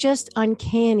 Like, it's just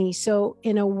uncanny. So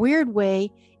in a weird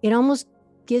way, it almost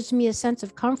gives me a sense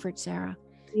of comfort, Sarah.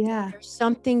 Yeah. There's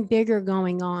something bigger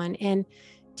going on. And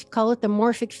to call it the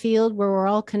morphic field where we're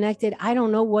all connected, I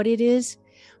don't know what it is,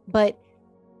 but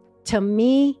to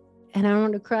me, and I don't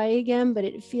want to cry again, but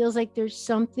it feels like there's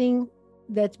something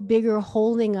that's bigger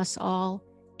holding us all,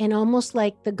 and almost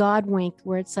like the God wink,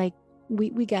 where it's like,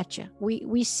 we got you.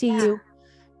 We see you.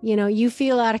 You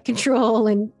feel out of control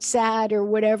and sad or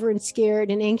whatever and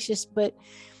scared and anxious, but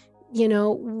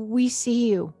we see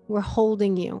you. We're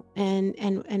holding you, and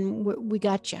we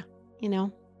got you.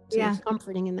 So it's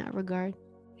comforting in that regard.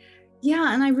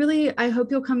 Yeah. And I hope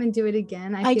you'll come and do it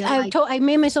again. I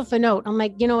made myself a note. I'm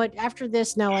like, you know what, after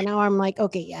this now I'm like,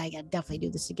 okay, yeah, I got to definitely do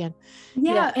this again.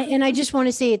 Yeah. And I just want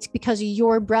to say it's because of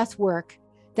your breath work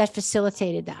that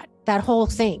facilitated that whole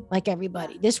thing. Like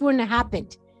everybody, this wouldn't have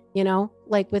happened,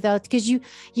 like without, because you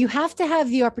have to have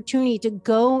the opportunity to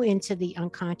go into the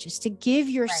unconscious, to give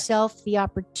yourself the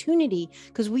opportunity,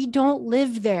 because we don't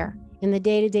live there in the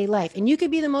day-to-day life. And you could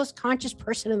be the most conscious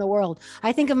person in the world.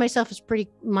 I think of myself as pretty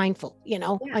mindful,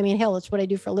 I mean, hell, it's what I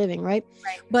do for a living. Right.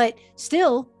 But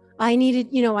still, I need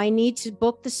to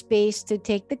book the space to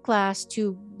take the class,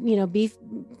 to, be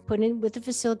put in with a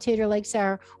facilitator like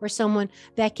Sarah or someone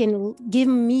that can give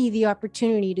me the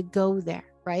opportunity to go there.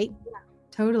 Right.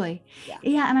 Totally.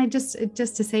 Yeah. And I just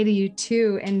to say to you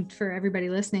too, and for everybody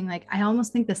listening, like, I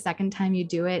almost think the second time you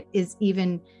do it is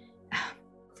even,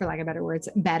 for lack of better words,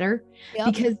 better,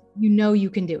 because you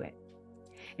can do it.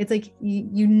 It's like,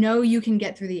 you can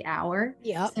get through the hour.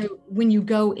 Yeah. So when you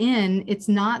go in, it's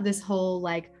not this whole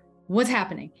like, what's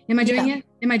happening? Am I doing it?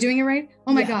 Am I doing it right?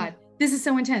 Oh my God, this is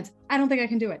so intense. I don't think I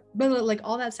can do it. But like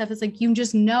all that stuff is like, you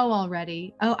just know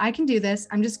already, oh, I can do this.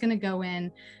 I'm just going to go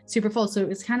in super full. So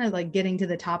it's kind of like getting to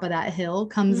the top of that hill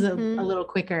comes a little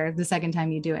quicker the second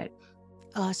time you do it.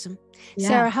 Awesome. Yeah.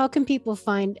 Sarah, how can people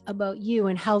find about you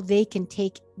and how they can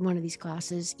take one of these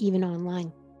classes, even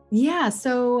online? Yeah.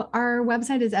 So our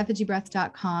website is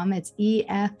effijibreath.com. It's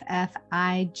EFFIJI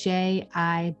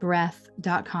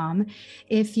breath.com.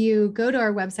 If you go to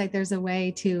our website, there's a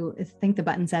way to, I think the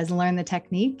button says learn the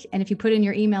technique. And if you put in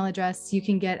your email address, you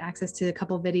can get access to a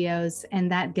couple of videos,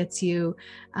 and that gets you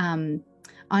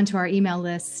onto our email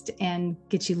list and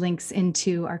get you links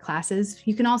into our classes.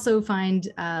 You can also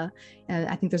find, I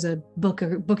think there's a book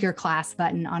your class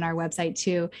button on our website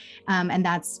too. And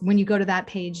that's when you go to that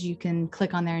page, you can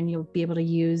click on there and you'll be able to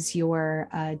use your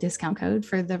discount code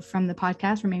from the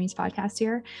podcast, from Amy's podcast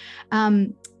here.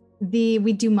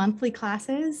 We do monthly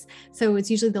classes. So it's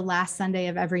usually the last Sunday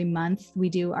of every month. We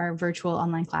do our virtual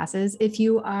online classes. If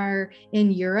you are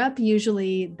in Europe,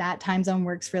 usually that time zone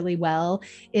works really well.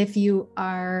 If you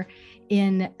are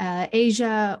in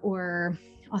Asia or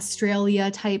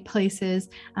Australia type places,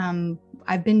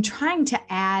 I've been trying to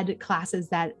add classes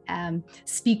that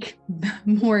speak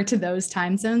more to those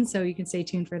time zones. So you can stay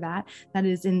tuned for that. That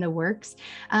is in the works.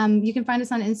 You can find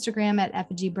us on Instagram at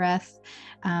Effiji Breath.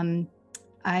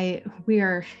 We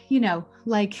are,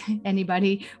 like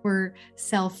anybody, we're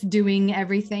self-doing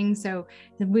everything. So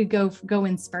we go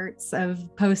in spurts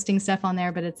of posting stuff on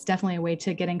there, but it's definitely a way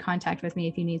to get in contact with me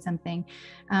if you need something.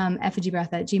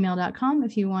 effijibreath@gmail.com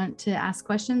if you want to ask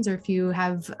questions, or if you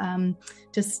have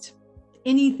just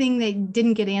anything that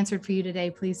didn't get answered for you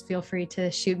today, please feel free to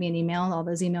shoot me an email. All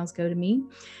those emails go to me.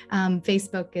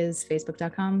 Facebook is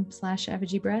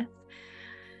facebook.com/effijibreath.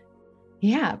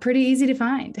 Yeah, pretty easy to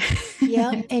find.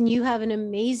 Yeah. And you have an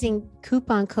amazing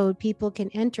coupon code people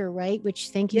can enter, right? Which,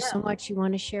 thank you so much. You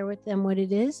want to share with them what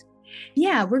it is?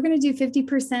 Yeah, we're going to do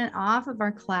 50% off of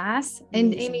our class.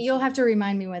 And amazing. Amy, you'll have to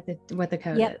remind me what the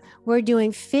code is. We're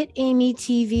doing Fit Amy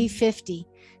TV 50.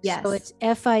 Yes. So it's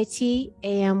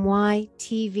FITAMY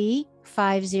TV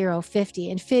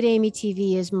 5050. And Fit Amy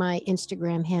TV is my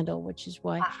Instagram handle, which is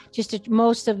why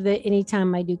most of the,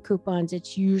 anytime I do coupons,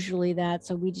 it's usually that.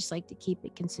 So we just like to keep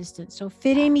it consistent. So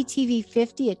Fit Amy TV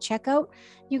 50 at checkout,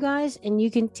 you guys, and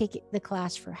you can take the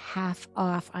class for half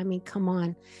off. I mean, come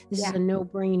on, this is a no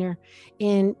brainer.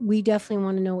 And we definitely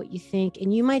want to know what you think.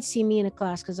 And you might see me in a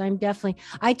class, because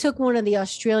I took one of the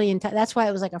Australian, that's why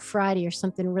it was like a Friday or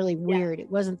something really weird. It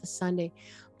wasn't the Sunday,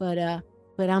 but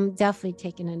I'm definitely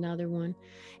taking another one.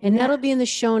 And that'll be in the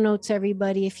show notes,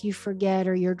 everybody. If you forget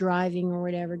or you're driving or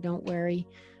whatever, don't worry.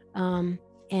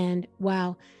 And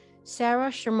wow, Sarah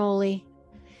Charmoli,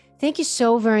 thank you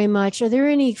so very much. Are there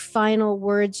any final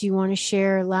words you want to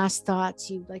share, last thoughts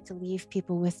you'd like to leave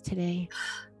people with today?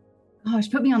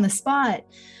 Gosh, put me on the spot.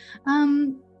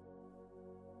 I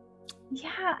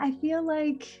feel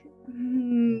like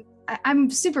I'm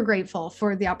super grateful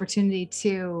for the opportunity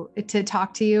to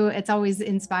talk to you. It's always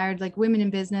inspired, like women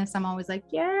in business. I'm always like,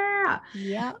 I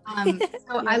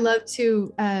love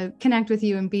to connect with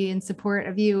you and be in support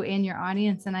of you and your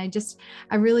audience. And I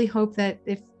really hope that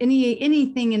if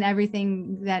anything and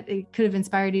everything that it could have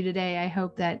inspired you today, I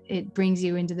hope that it brings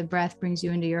you into the breath, brings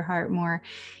you into your heart more.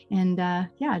 And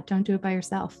don't do it by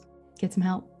yourself. Get some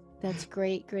help. That's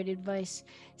great advice.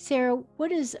 Sarah, what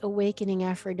does awakening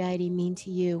Aphrodite mean to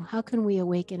you? How can we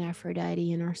awaken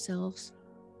Aphrodite in ourselves?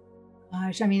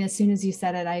 Gosh, I mean, as soon as you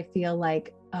said it, I feel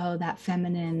like, that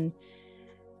feminine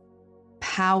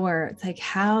power. It's like,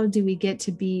 how do we get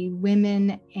to be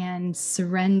women and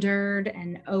surrendered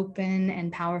and open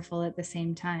and powerful at the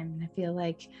same time? And I feel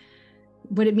like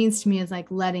what it means to me is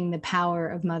like letting the power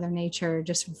of Mother Nature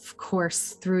just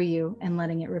course through you and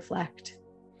letting it reflect.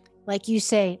 Like you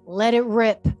say, let it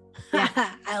rip.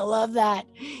 Yeah. I love that.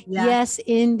 Yeah. Yes,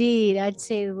 indeed. I'd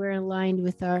say we're aligned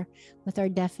with our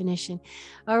definition.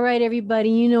 All right,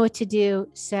 everybody, you know what to do.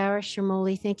 Sarah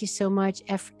Charmoli, thank you so much.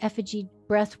 Effiji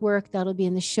Breathwork, that'll be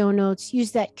in the show notes.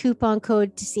 Use that coupon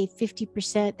code to save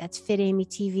 50%. That's Fit Amy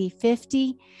TV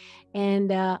 50.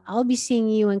 And I'll be seeing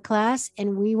you in class,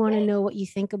 and we want to know what you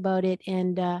think about it.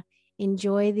 And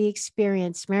enjoy the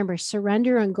experience. Remember,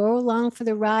 surrender and go along for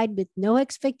the ride with no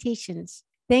expectations.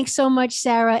 Thanks so much,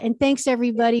 Sarah. And thanks,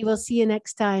 everybody. We'll see you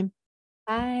next time.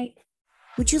 Bye.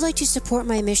 Would you like to support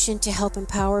my mission to help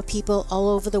empower people all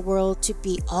over the world to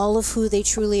be all of who they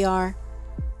truly are?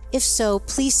 If so,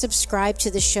 please subscribe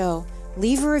to the show,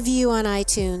 leave a review on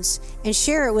iTunes, and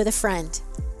share it with a friend.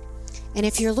 And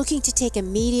if you're looking to take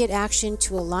immediate action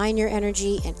to align your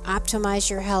energy and optimize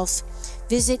your health,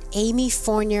 visit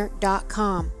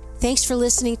amyfournier.com. Thanks for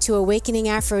listening to Awakening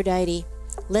Aphrodite.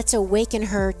 Let's awaken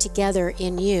her together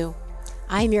in you.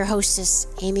 I'm your hostess,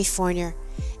 Amy Fournier,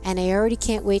 and I already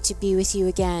can't wait to be with you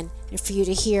again and for you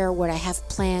to hear what I have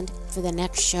planned for the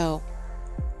next show.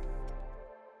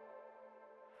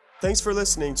 Thanks for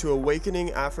listening to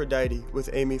Awakening Aphrodite with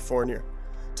Amy Fournier.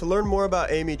 To learn more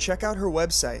about Amy, check out her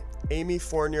website,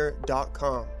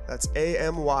 amyfournier.com. That's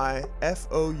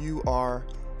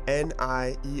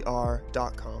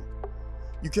amyfournier.com.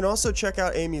 You can also check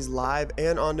out Amy's live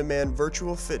and on-demand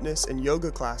virtual fitness and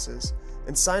yoga classes,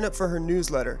 and sign up for her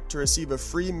newsletter to receive a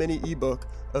free mini ebook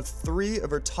of 3 of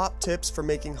her top tips for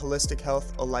making holistic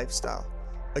health a lifestyle.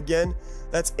 Again,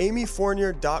 that's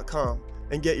amyfournier.com,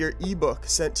 and get your ebook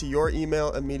sent to your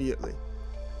email immediately.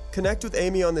 Connect with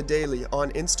Amy on the daily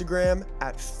on Instagram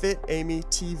at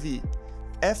FitAmyTV,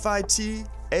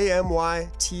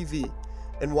 FitAmyTV,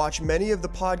 and watch many of the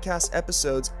podcast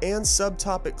episodes and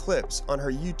subtopic clips on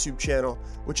her YouTube channel,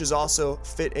 which is also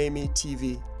Fit Amy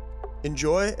TV.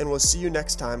 Enjoy, and we'll see you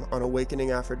next time on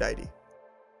Awakening Aphrodite.